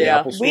We- the Yeah.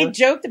 Apple We store.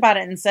 joked about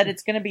it and said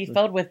it's going to be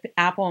filled with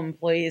Apple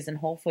employees and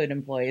Whole Food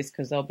employees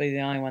because they'll be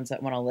the only ones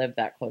that want to live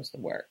that close to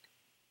work.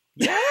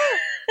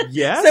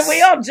 Yes. So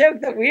we all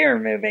joked that we were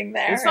moving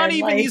there. It's not and,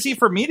 even like- easy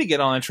for me to get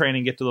on a train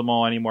and get to the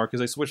mall anymore because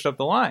they switched up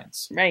the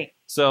lines. Right.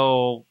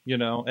 So,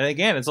 and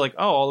again, it's like,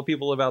 oh, all the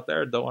people live out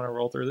there don't want to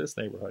roll through this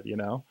neighborhood,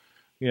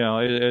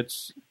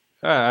 it's,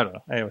 I don't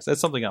know. Anyways, that's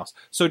something else.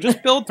 So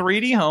just build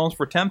 3D homes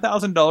for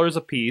 $10,000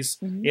 a piece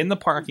Mhm. in the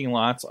parking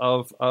lots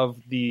of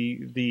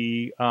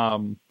the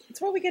That's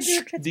what we could do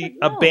at the Pittsburgh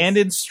Mills.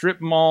 abandoned strip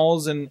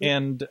malls and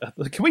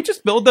can we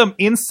just build them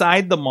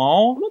inside the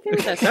mall? I'm okay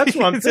with that. That's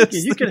what I'm It's thinking.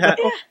 just- You could have,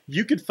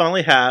 you could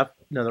finally have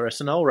another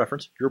SNL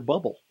reference. Your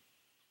bubble,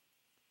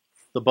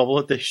 the bubble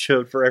that they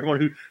showed for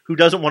everyone who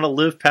doesn't want to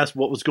live past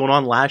what was going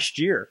on last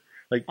year.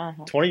 Like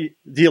Uh-huh.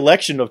 the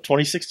election of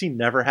 2016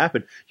 never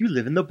happened. You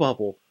live in the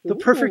bubble, the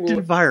perfect Ooh.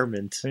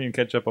 environment. I can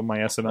catch up on my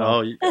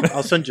SNL. Oh,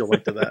 I'll send you a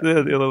link to that. The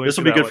other link This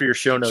will to be that good one. for your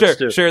show notes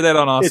too. Share that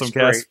on Awesome It's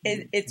Cast.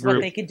 It's Group.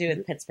 what they could do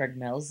with Pittsburgh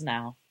Mills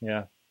now.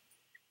 Yeah,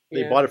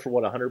 They Yeah. bought it for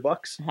what,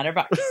 $100?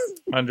 $100.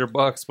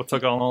 $100. We'll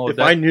take on all of If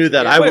that. I knew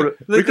that, Yeah. I Wait, would.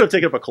 the- We could have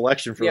taken up a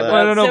collection for Yeah, that.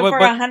 Well, I don't know, So but for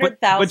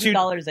but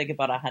 $100,000, they could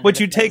buy 100. but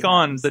you take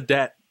on homes. the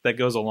debt that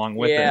goes along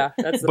with Yeah,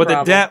 it. that's the But the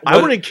problem. debt, I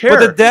wouldn't care.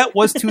 But the debt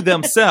was to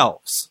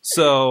themselves.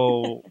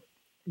 So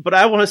But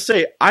I want to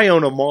say I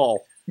own a mall.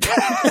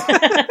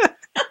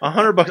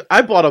 $100.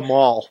 I bought a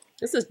mall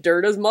This is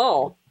Dirta's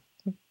Mall.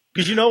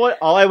 because you know what?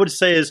 All I would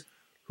say is,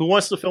 who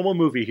wants to film a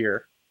movie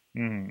here,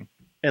 mm,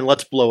 and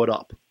let's blow it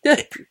up. there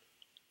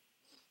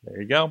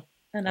you go.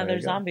 There Another you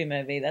go. zombie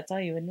movie. That's all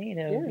you would need.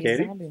 It would be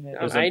Katie? a zombie movie.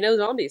 I know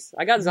zombies.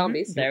 I got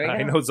zombies. There we go.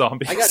 I know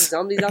zombies. I got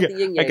zombies out the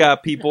yin I yang.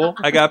 got people.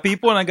 I got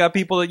people, and I got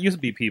people that used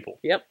to be people.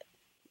 Yep.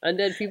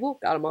 Undead people,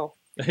 got them all.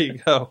 There you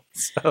go.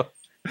 So,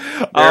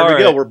 There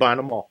we go. We're buying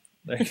them all.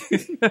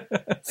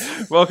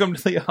 Welcome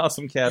to the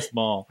Awesome Cast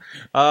Mall.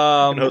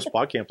 I can host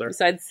PodCamp there.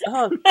 Besides,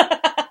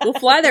 we'll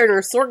fly there in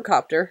our sword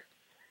copter.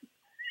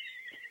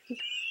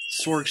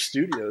 Sorg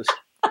Studios.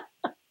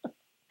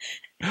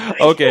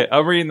 Okay,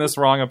 I'm reading this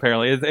wrong.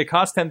 Apparently, it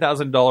costs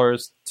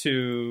 $10,000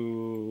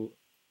 to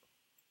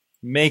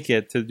make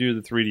it to do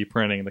the 3D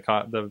printing,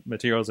 the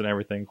materials and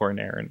everything. According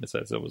to Aaron, it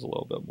says it was a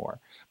little bit more,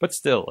 but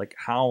still, like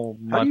how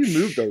much? How do you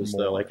move those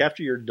more? though? Like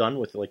after you're done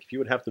with it, like if you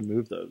would have to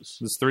move those,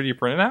 this 3D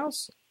printed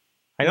house?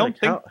 I Yeah, don't like,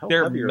 think how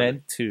they're heavy are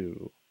meant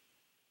to.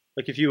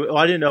 like if you,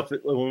 I didn't know if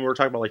when we were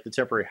talking about like the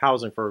temporary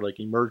housing for like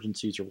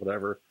emergencies or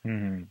whatever.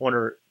 Mm-hmm. I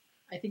wonder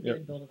I think they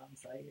would build it on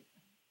site.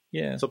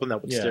 Yeah, something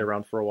that would Yeah. stay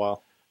around for a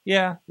while,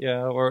 yeah,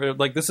 or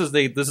like this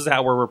is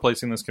how we're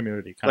replacing this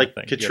community kind like of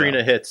thing.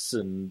 Katrina hits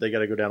and they got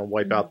to go down and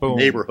wipe out Boom.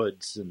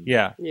 neighborhoods and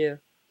Yeah. Yeah.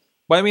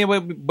 But I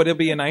mean, but it'd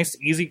be a nice,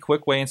 easy,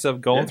 quick way instead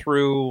of going Yeah.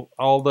 through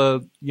all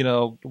the,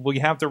 we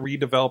have to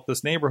redevelop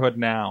this neighborhood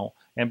now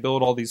and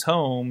build all these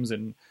homes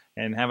and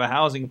have a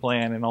housing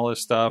plan and all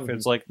this stuff. Mhm.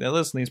 It's like, now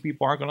listen, these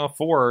people aren't going to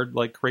afford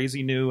like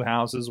crazy new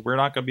houses. We're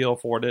not going to be able to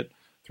afford it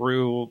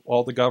through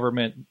all the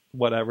government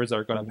whatevers that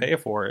are going to pay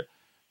for it.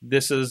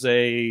 This is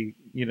we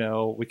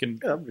can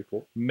yeah, that'd be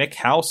cool.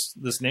 McHouse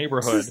this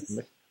neighborhood.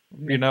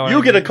 what You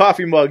I get a mean?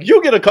 coffee mug.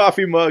 You get a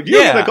coffee mug. You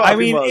get a coffee I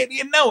mean, mug.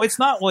 no, it's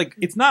not like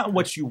it's not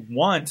what you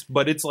want,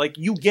 but it's like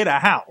you get a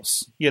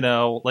house,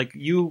 like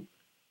you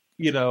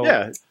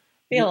yeah,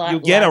 Be a lot you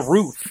get less. a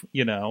roof,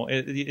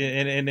 and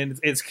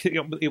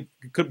it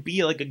could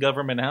be like a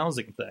government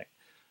housing thing.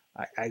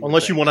 I would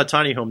unless you think. want a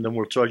tiny home, then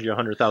we'll charge you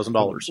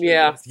 $100,000.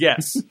 Yeah.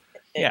 Yes.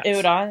 It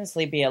would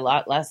honestly be a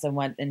lot less than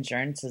what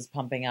insurance is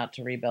pumping out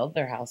to rebuild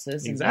their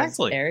houses in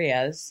Exactly. those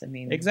areas. I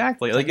mean,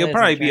 Exactly. some Like of it'll those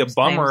probably be a insurance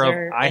bummer claims of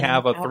are I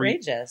have a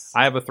outrageous.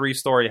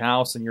 3-story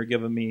house and you're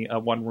giving me a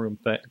 1-room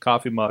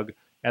coffee mug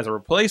as a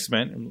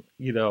replacement,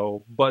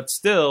 but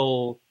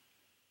still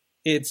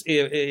it's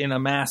in a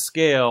mass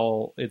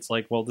scale. It's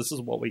like, well, this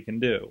is what we can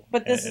do.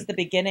 But this And- is the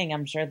beginning.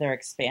 I'm sure they're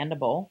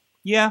expandable.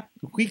 yeah,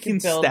 we can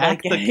build,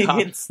 stack like, the you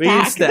can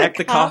stack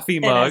the cup coffee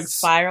in a mugs.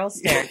 spiral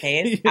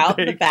staircase. Out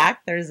the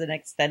back, there's an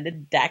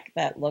extended deck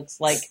that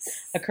looks like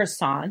a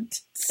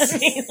croissant. I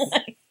mean,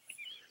 like,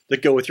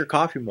 That go with your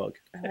coffee mug.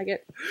 I like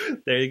it.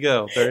 There you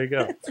go.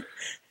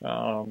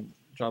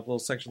 Drop a little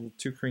section of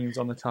 2 creams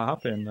on the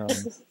top, and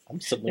I'm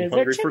suddenly Those are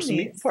hungry for some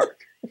meat chimneys.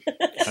 park.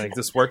 I think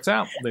this works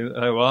out.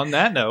 Well, on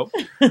that note,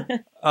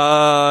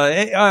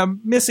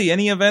 Missy,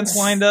 any events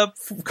lined up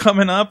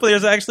coming up?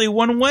 There's actually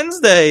one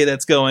Wednesday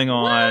that's going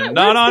on. What?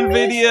 Not on Where's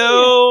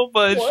video,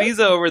 but What? she's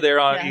over there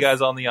on Yes. you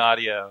guys on the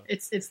audio.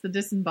 It's the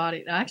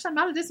disembodied. Actually, I'm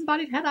not a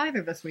disembodied head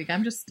either this week.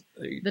 I'm just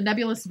the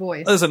nebulous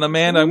voice. Listen,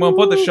 Amanda, I'm going to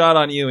put the shot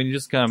on you, and you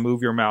just kind of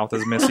move your mouth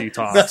as Missy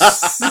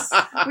talks.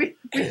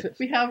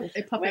 we have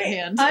a puppet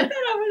hand. I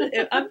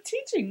thought I'm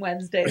teaching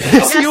Wednesday.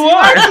 Yes, you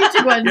are are.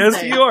 teaching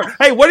Wednesday. Yes, you are.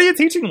 Hey, what are you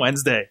teaching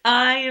Wednesday?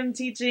 I am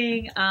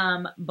teaching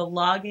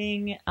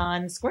blogging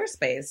on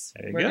Squarespace.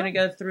 There you We're go. going to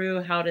go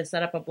through how to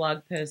set up a blog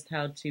post,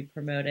 how to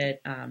promote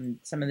it,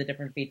 some of the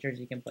different features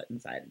you can put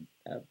inside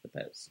of the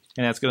post.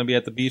 And that's going to be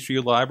at the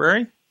Beachview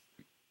Library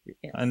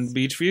Yes. on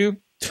Beachview.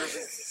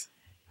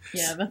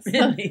 Yeah, that's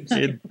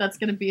It- that's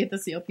going to be at the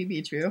CLP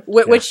Beachview.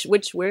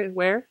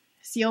 Where?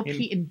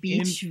 CLP in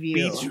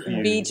Beachview.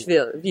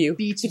 Beachview. View.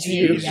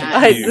 Beachview.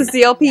 Yes. It's the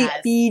CLP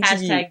Yes. Beach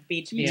View. Hashtag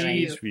beach viewing.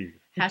 Beachview.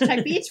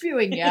 Hashtag beach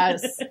viewing,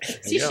 yes.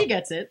 See, go. she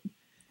gets it.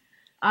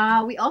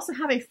 We also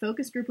have a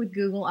focus group with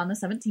Google on the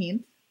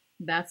 17th.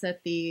 That's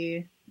at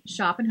the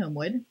shop in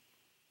Homewood.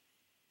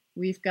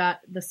 We've got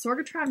the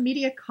Sorgatron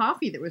Media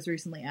Coffee that was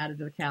recently added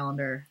to the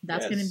calendar.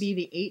 That's Yes. going to be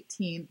the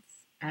 18th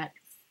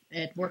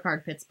at Work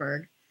Hard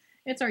Pittsburgh.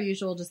 It's our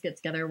usual just get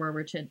together where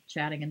we're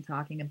chatting and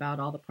talking about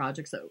all the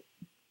projects that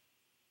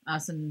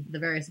us and the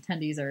various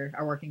attendees are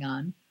working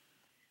on.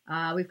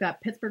 We've got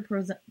Pittsburgh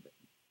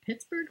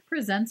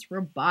Presents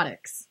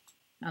Robotics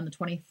on the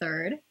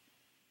 23rd.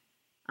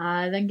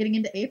 Then getting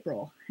into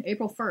April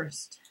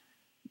 1st,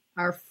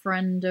 our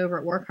friend over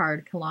at Work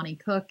Hard, Kalani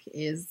Cook,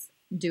 is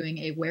doing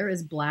a Where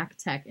is Black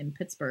Tech in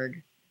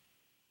Pittsburgh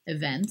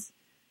event.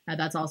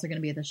 That's also going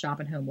to be at the shop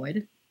in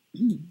Homewood.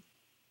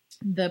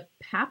 The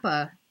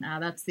PAPA,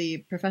 that's the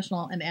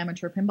Professional and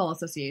Amateur Pinball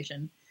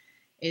Association,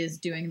 is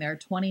doing their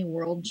 20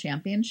 World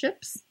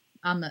Championships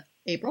on the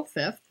April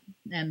 5th,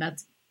 and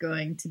that's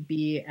going to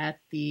be at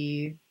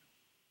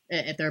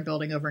their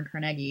building over in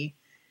Carnegie,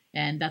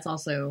 and that's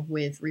also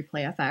with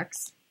Replay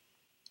FX.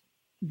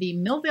 The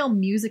Millvale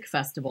Music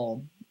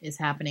Festival is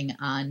happening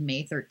on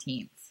May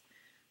 13th.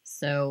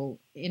 So,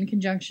 in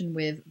conjunction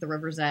with the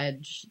River's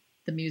Edge,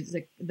 the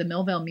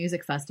Millvale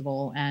Music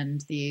Festival,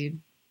 and the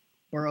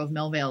Borough of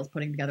Millvale is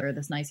putting together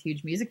this nice,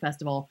 huge music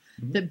festival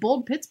that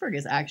Bold Pittsburgh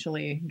is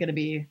actually going to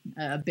be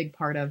a big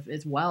part of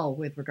as well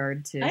with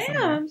regard to. I some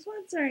know, of I'm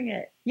sponsoring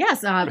it.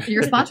 Yes,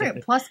 you're sponsoring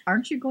it. Plus,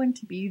 aren't you going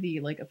to be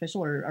the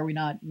official, or are we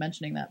not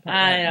mentioning that part?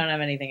 I yet? don't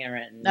have anything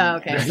written. Oh,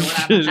 okay. So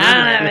we're not I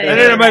don't have And anything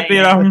then it might be,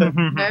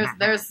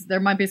 written. there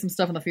might be some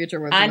stuff in the future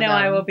where I know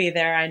I will be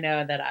there. I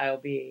know that I will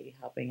be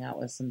helping out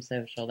with some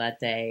social that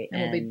day.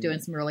 and we'll be doing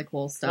some really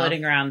cool stuff.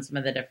 floating around some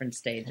of the different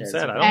stages.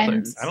 I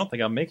don't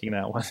think I'm making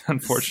that one,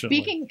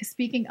 unfortunately.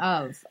 Speaking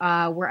of,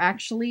 we're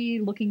actually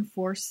looking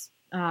for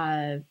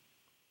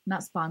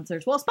not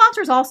sponsors. Well,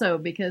 sponsors also,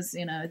 because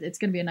it's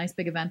going to be a nice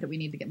big event that we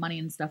need to get money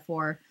and stuff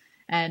for,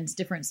 and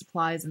different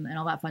supplies and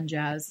all that fun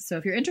jazz. So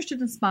if you're interested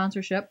in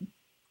sponsorship,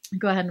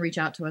 go ahead and reach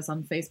out to us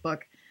on Facebook.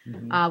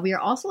 Mm-hmm. We are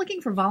also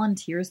looking for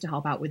volunteers to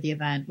help out with the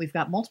event. We've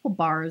got multiple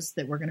bars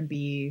that we're going to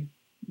be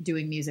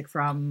doing music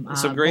from.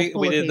 So great.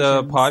 multiple We did the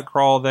locations. pod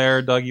crawl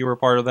there. Doug, you were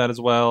part of that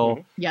as well.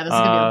 Yeah, this is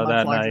going to be a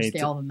that much larger night.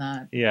 scale than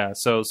that. Yeah,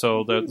 so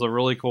the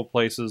really cool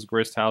places.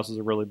 Grist House is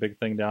a really big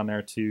thing down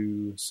there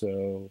too.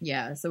 So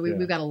Yeah, so Yeah.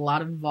 we've got a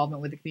lot of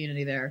involvement with the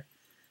community there.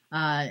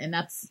 And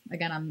that's,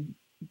 again, on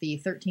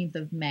the 13th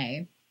of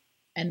May.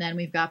 And then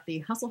we've got the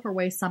Hustle for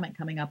Way Summit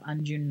coming up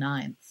on June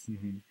 9th.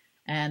 Mhm.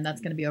 And that's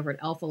going to be over at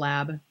Alpha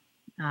Lab.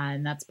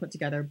 And that's put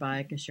together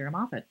by Kashira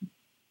Moffat.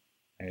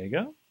 there you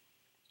go.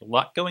 A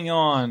lot going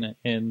on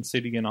in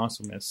City and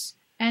Awesomeness.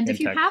 And In if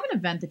you tech. have an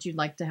event that you'd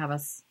like to have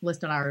us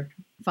list on our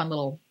fun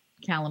little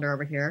calendar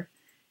over here,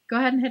 go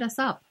ahead and hit us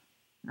up.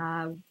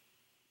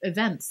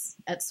 Events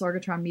at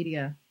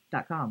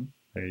sorgatronmedia.com.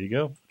 There you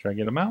go. Try to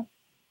get them out.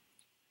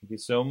 Thank you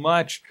so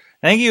much.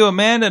 Thank you,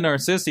 Amanda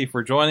Narcissi,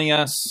 for joining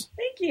us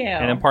Thank you.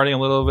 and imparting a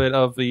little bit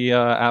of the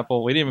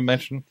Apple. We didn't even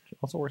mention she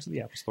also works at the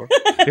Apple Store.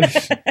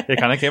 It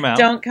kind of came out.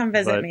 Don't come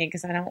visit but- me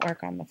because I don't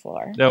work on the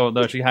floor. No,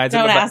 she hides in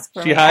Don't the back. ask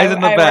for She me. hides in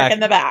the I back. work in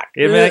the back.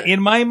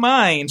 In my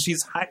mind,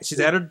 she's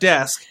at her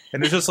desk,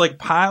 and there's just like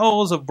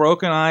piles of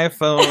broken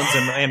iPhones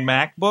and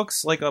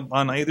MacBooks like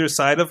on either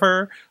side of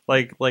her.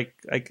 Like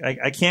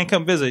I can't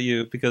come visit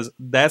you because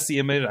that's the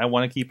image I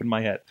want to keep in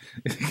my head.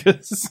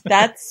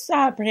 That's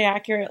pretty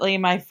accurately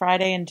my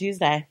Friday and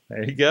Tuesday.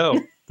 There you go.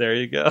 There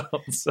you go.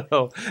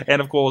 So,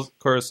 and of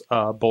course,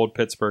 Bold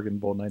Pittsburgh and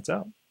Bold Nights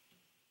Out.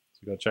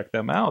 So go check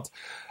them out.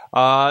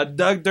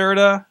 Doug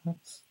Durda,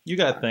 you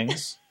got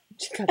things.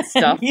 Got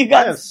stuff. You I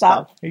got have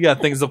stuff. You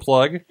got things to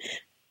plug.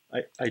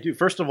 I do.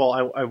 First of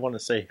all, I want to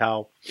say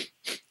how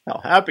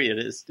happy it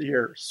is to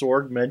hear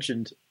Sorg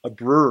mentioned a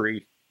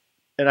brewery,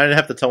 and I didn't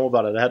have to tell him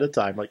about it ahead of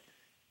time. Like,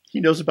 he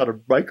knows about a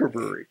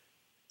microbrewery.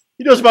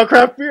 He knows about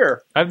craft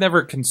beer. I've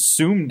never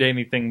consumed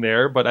anything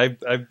there, but I've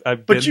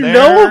But been you there.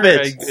 know of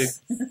it.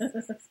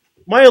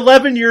 My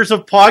 11 years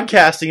of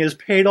podcasting has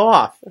paid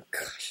off. Oh,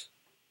 gosh.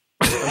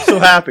 I'm so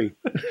happy.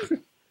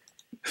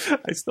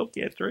 I still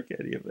can't drink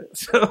any of it.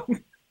 So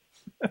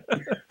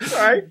It's all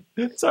right.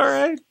 It's all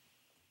right.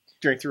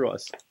 Drink through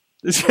us.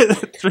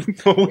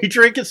 Drink- We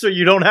drink it so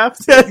you don't have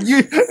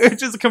to.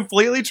 Which is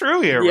completely true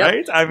here, Yep.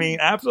 right? I mean,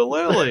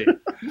 absolutely.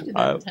 You did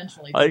that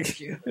intentionally, like- didn't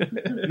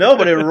you? No,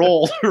 but it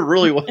rolled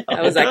really well.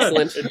 That was It does.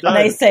 excellent. It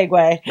Nice does.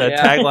 segue. That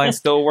Yeah. tagline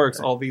still works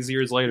all these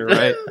years later,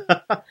 right?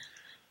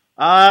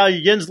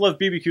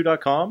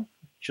 YinsLoveBBQ.com.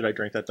 Should I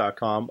drink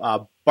that.com?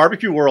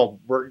 Barbecue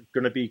World. We're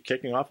going to be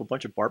kicking off a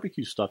bunch of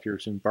barbecue stuff here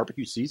soon.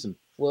 Barbecue season.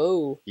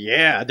 Whoa.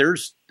 Yeah,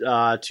 there's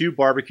 2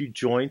 barbecue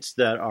joints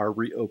that are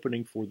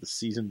reopening for the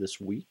season this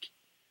week.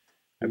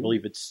 I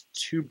believe it's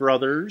Two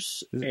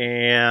Brothers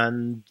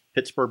and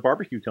Pittsburgh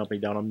Barbecue Company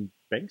down in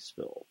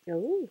Banksville.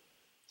 Oh.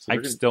 So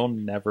I've still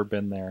never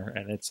been there,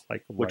 and it's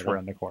like Which right one?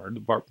 around the corner.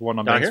 The one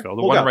on Down here? Banksville. The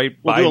We'll one go. right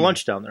We'll by do a me.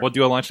 lunch down there. We'll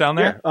do a lunch down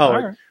there? Yeah. Oh,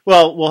 All right.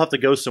 well, we'll have to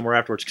go somewhere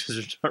afterwards because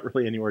there's not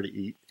really anywhere to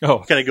eat. Oh,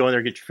 Kind of go in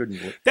there, get your food,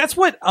 and that's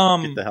what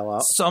get the hell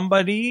out.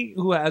 somebody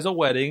who has a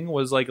wedding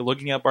was like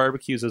looking at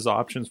barbecues as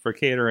options for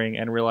catering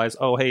and realized,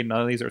 oh, hey,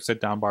 none of these are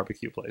sit-down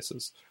barbecue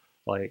places.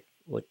 Like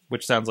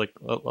which sounds like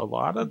a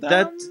lot of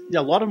them. Yeah,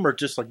 a lot of them are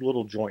just like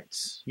little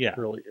joints. Yeah.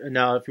 Really. And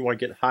now, if you want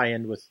to get high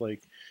end with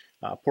like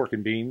pork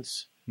and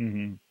beans,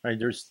 Mm-hmm. I mean,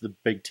 there's the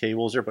big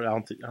tables there, but I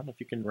don't know if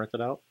you can rent it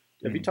out.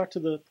 Have you Mhm. talked to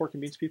the pork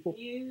and beans people?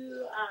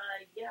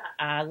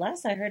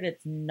 Last I heard,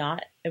 it's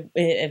not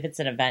if it's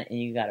an event and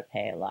you got to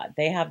pay a lot.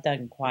 They have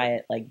done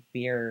quiet like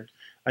beer.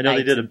 I know they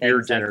nights did a and beer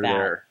things like dinner that.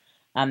 there.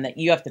 That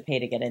you have to pay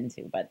to get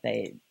into, but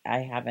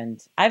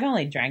I've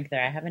only drank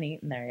there. I haven't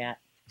eaten there yet.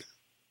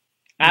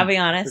 I'll be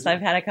honest, I've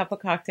had a couple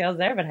cocktails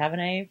there, but haven't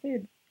had any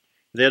food.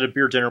 They had a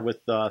beer dinner with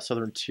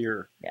Southern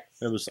Tier. Yes.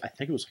 I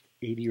think it was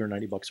like $80 or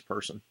 $90 a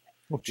person.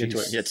 Oh, Into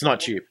jeez. it. Yeah, it's not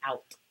cheap.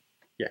 Out.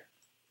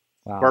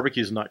 Wow.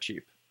 Barbecue is not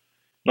cheap.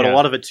 But Yeah. a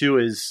lot of it too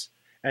is,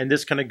 and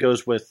this kind of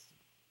goes with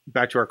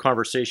back to our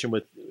conversation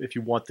with if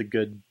you want the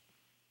good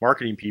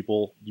marketing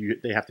people,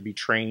 they have to be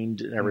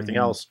trained and everything Mhm.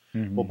 else.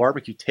 Mhm. Well,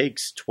 barbecue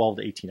takes 12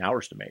 to 18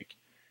 hours to make,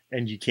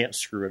 and you can't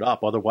screw it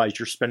up. Otherwise,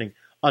 you're spending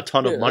a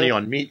ton of money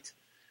on meat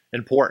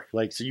and pork.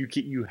 Like, so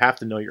you have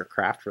to know your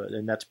craft for it,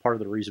 and that's part of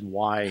the reason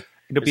why.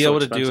 to be it's so able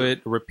to do expensive.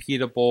 it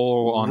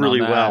repeatable on Really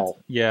that. well.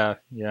 Yeah.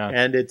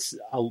 And it's,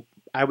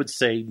 I would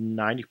say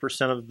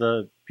 90% of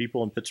the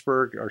people in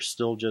Pittsburgh are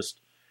still just,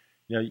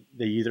 they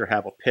either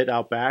have a pit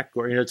out back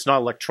or, it's not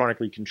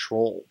electronically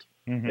controlled.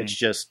 Mhm. It's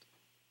just,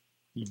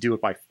 you do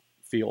it by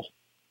feel.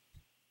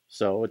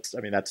 So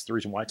that's the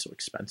reason why it's so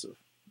expensive.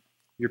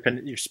 You're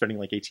spending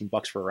like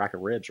 $18 for a rack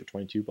of ribs or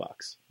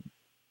 $22.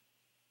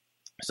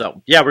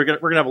 So yeah, we're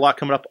gonna have a lot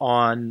coming up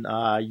on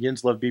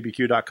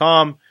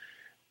YinsLoveBBQ.com,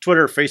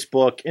 Twitter,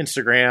 Facebook,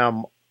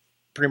 Instagram,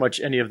 pretty much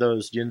any of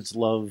those. Yins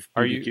Love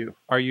BBQ.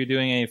 Are you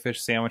doing any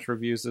fish sandwich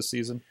reviews this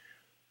season?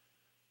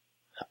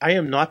 I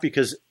am not,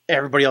 because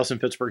everybody else in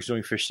Pittsburgh is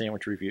doing fish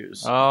sandwich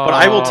reviews. But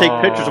I will take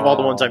pictures of all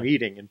the ones I'm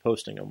eating and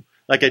posting them,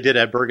 like I did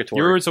at Burgatory.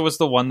 Yours was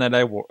the one that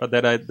I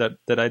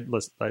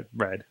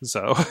read.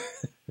 So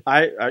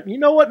I you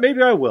know what?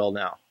 Maybe I will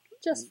now.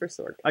 Just for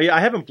sword. I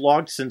haven't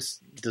blogged since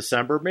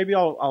December. Maybe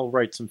I'll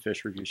write some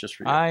fish reviews just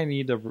for you. I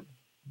need to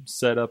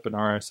set up an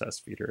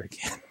RSS feeder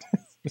again.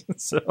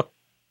 So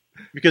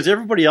Because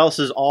everybody else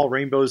is all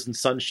rainbows and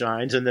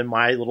sunshines, and then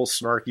my little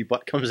snarky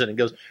butt comes in and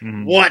goes,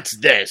 Mhm. "What's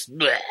this?"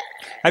 Blech.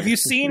 Have you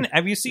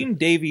seen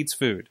Dave Eats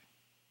Food?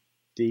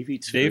 Dave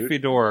eats Dave food.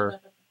 Fedor,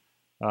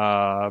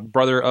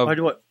 brother of Why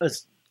do I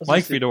was Mike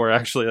gonna say- Fedor.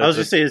 Actually, I was going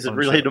that's to say, is it on the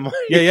related show. to Mike?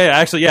 Yeah.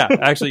 Actually,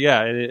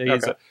 yeah.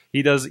 Okay.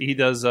 He does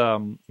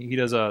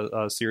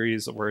a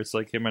series where it's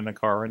like him in a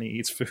car and he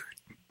eats food.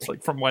 It's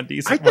like from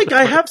Wendy's. I think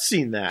I have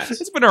seen that.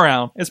 It's been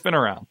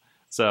around.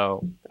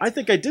 So I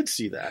think I did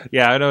see that.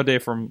 yeah, I know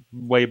Dave from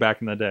way back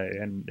in the day,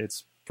 and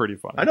it's pretty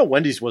funny. I know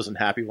Wendy's wasn't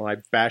happy when I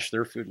bashed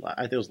their food.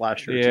 I think it was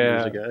last year, or 2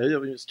 years Yeah.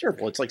 ago. It was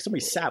terrible. It's like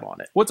somebody sat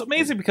on it. What's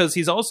amazing, because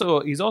he's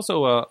also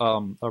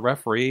a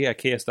referee at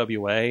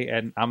KSWA,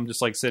 and I'm just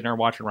like sitting there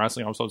watching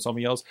wrestling. All of a sudden,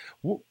 somebody yells,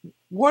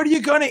 "What are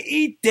you gonna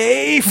eat,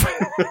 Dave?"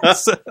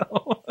 So,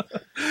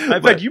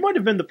 In fact, you might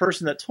have been the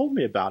person that told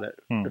me about it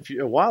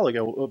a while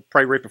ago,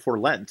 probably right before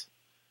Lent.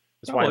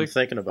 That's why I'm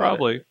thinking about it.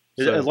 probably.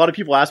 A lot of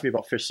people ask me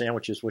about fish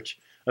sandwiches, which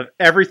of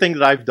everything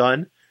that I've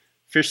done,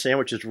 fish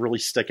sandwiches really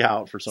stick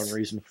out for some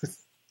reason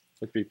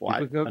with people. People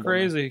I go don't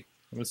crazy.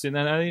 I've seen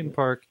that at Eden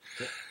Park.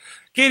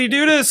 Katie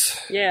Dudas.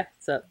 Yeah,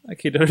 what's up?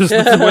 Katie Dudas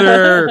on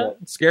Twitter.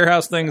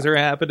 Scarehouse things are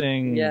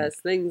happening. Yes,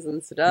 things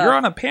and stuff. You're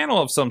on a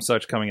panel of some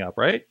such coming up,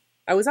 right?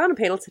 I was on a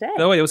panel today.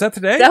 Oh, wait, was that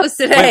today? That was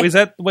today. Wait, was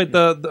that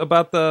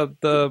about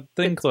the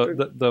thing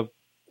the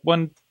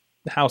one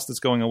house that's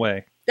going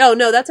away? Oh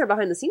no, that's our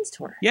behind the scenes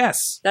tour.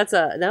 Yes. That's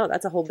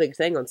a whole big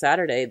thing on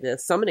Saturday. The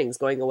summoning's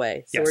going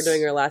away, so Yes. we're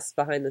doing our last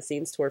behind the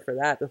scenes tour for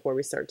that before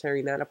we start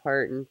tearing that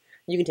apart. And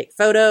you can take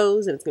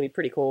photos, and it's gonna be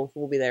pretty cool.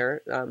 We'll be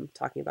there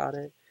talking about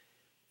it.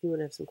 If you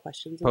want to have some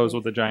questions, Pose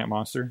with the giant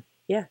monster.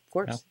 yeah, of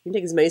course. Yeah. You can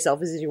take as many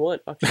selfies as you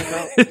want. I'll check them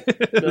out.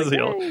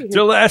 It's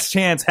your last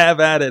chance. Have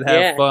at it. Have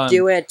yeah, fun.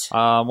 do it.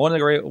 One of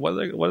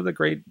the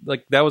great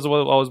like that was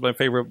always my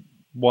favorite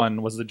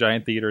one was the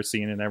giant theater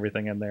scene and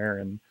everything in there,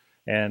 and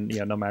and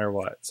no matter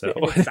what. So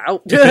It's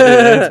out.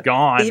 it's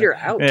gone. Theater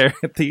out.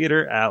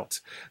 Theater out.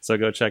 So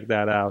go check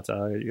that out.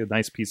 A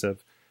nice piece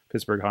of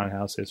Pittsburgh Haunted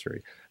House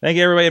history. Thank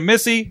you, everybody.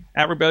 Missy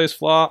at Rebellious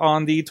Flaw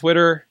on the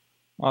Twitter.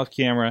 Off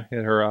camera,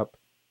 hit her up.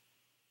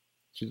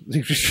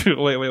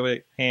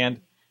 Wait.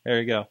 Hand. There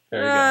you go.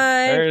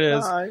 There it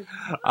is.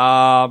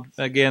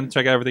 Again,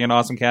 check out everything at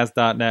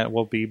awesomecast.net.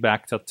 We'll be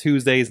back till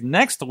Tuesdays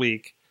next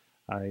week.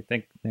 I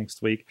think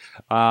next week.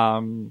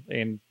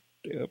 And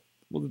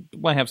we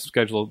might have some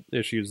scheduled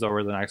issues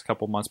over the next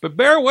couple months, but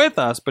bear with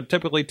us. But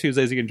typically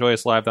Tuesdays you can enjoy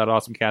us live at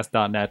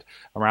awesomecast.net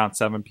around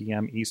 7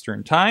 p.m.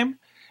 Eastern Time.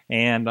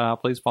 And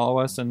please follow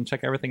us and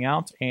check everything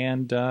out.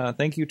 And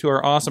thank you to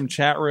our awesome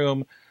chat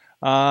room.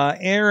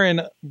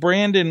 Aaron,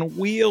 Brandon,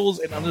 Wheels,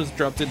 and others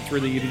dropped in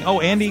through the evening.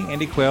 Oh,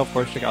 Andy Quayle, of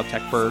course, check out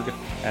Techberg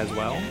as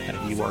well, that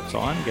he works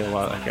on. Get a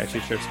lot. I can actually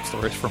share some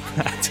stories from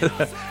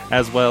that,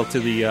 as well to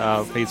the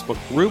Facebook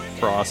group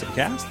for Awesome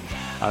Cast.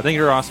 Thank you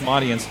to our awesome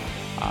audience.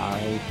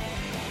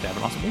 Have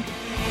an awesome week.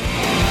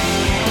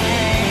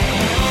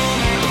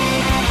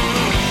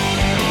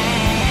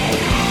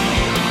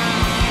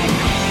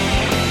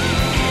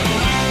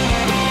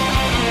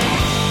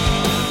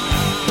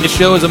 This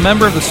show is a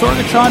member of the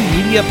Sorgatron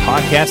Media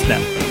Podcast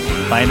Network.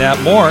 Find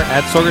out more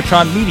at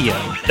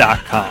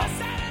sorgatronmedia.com.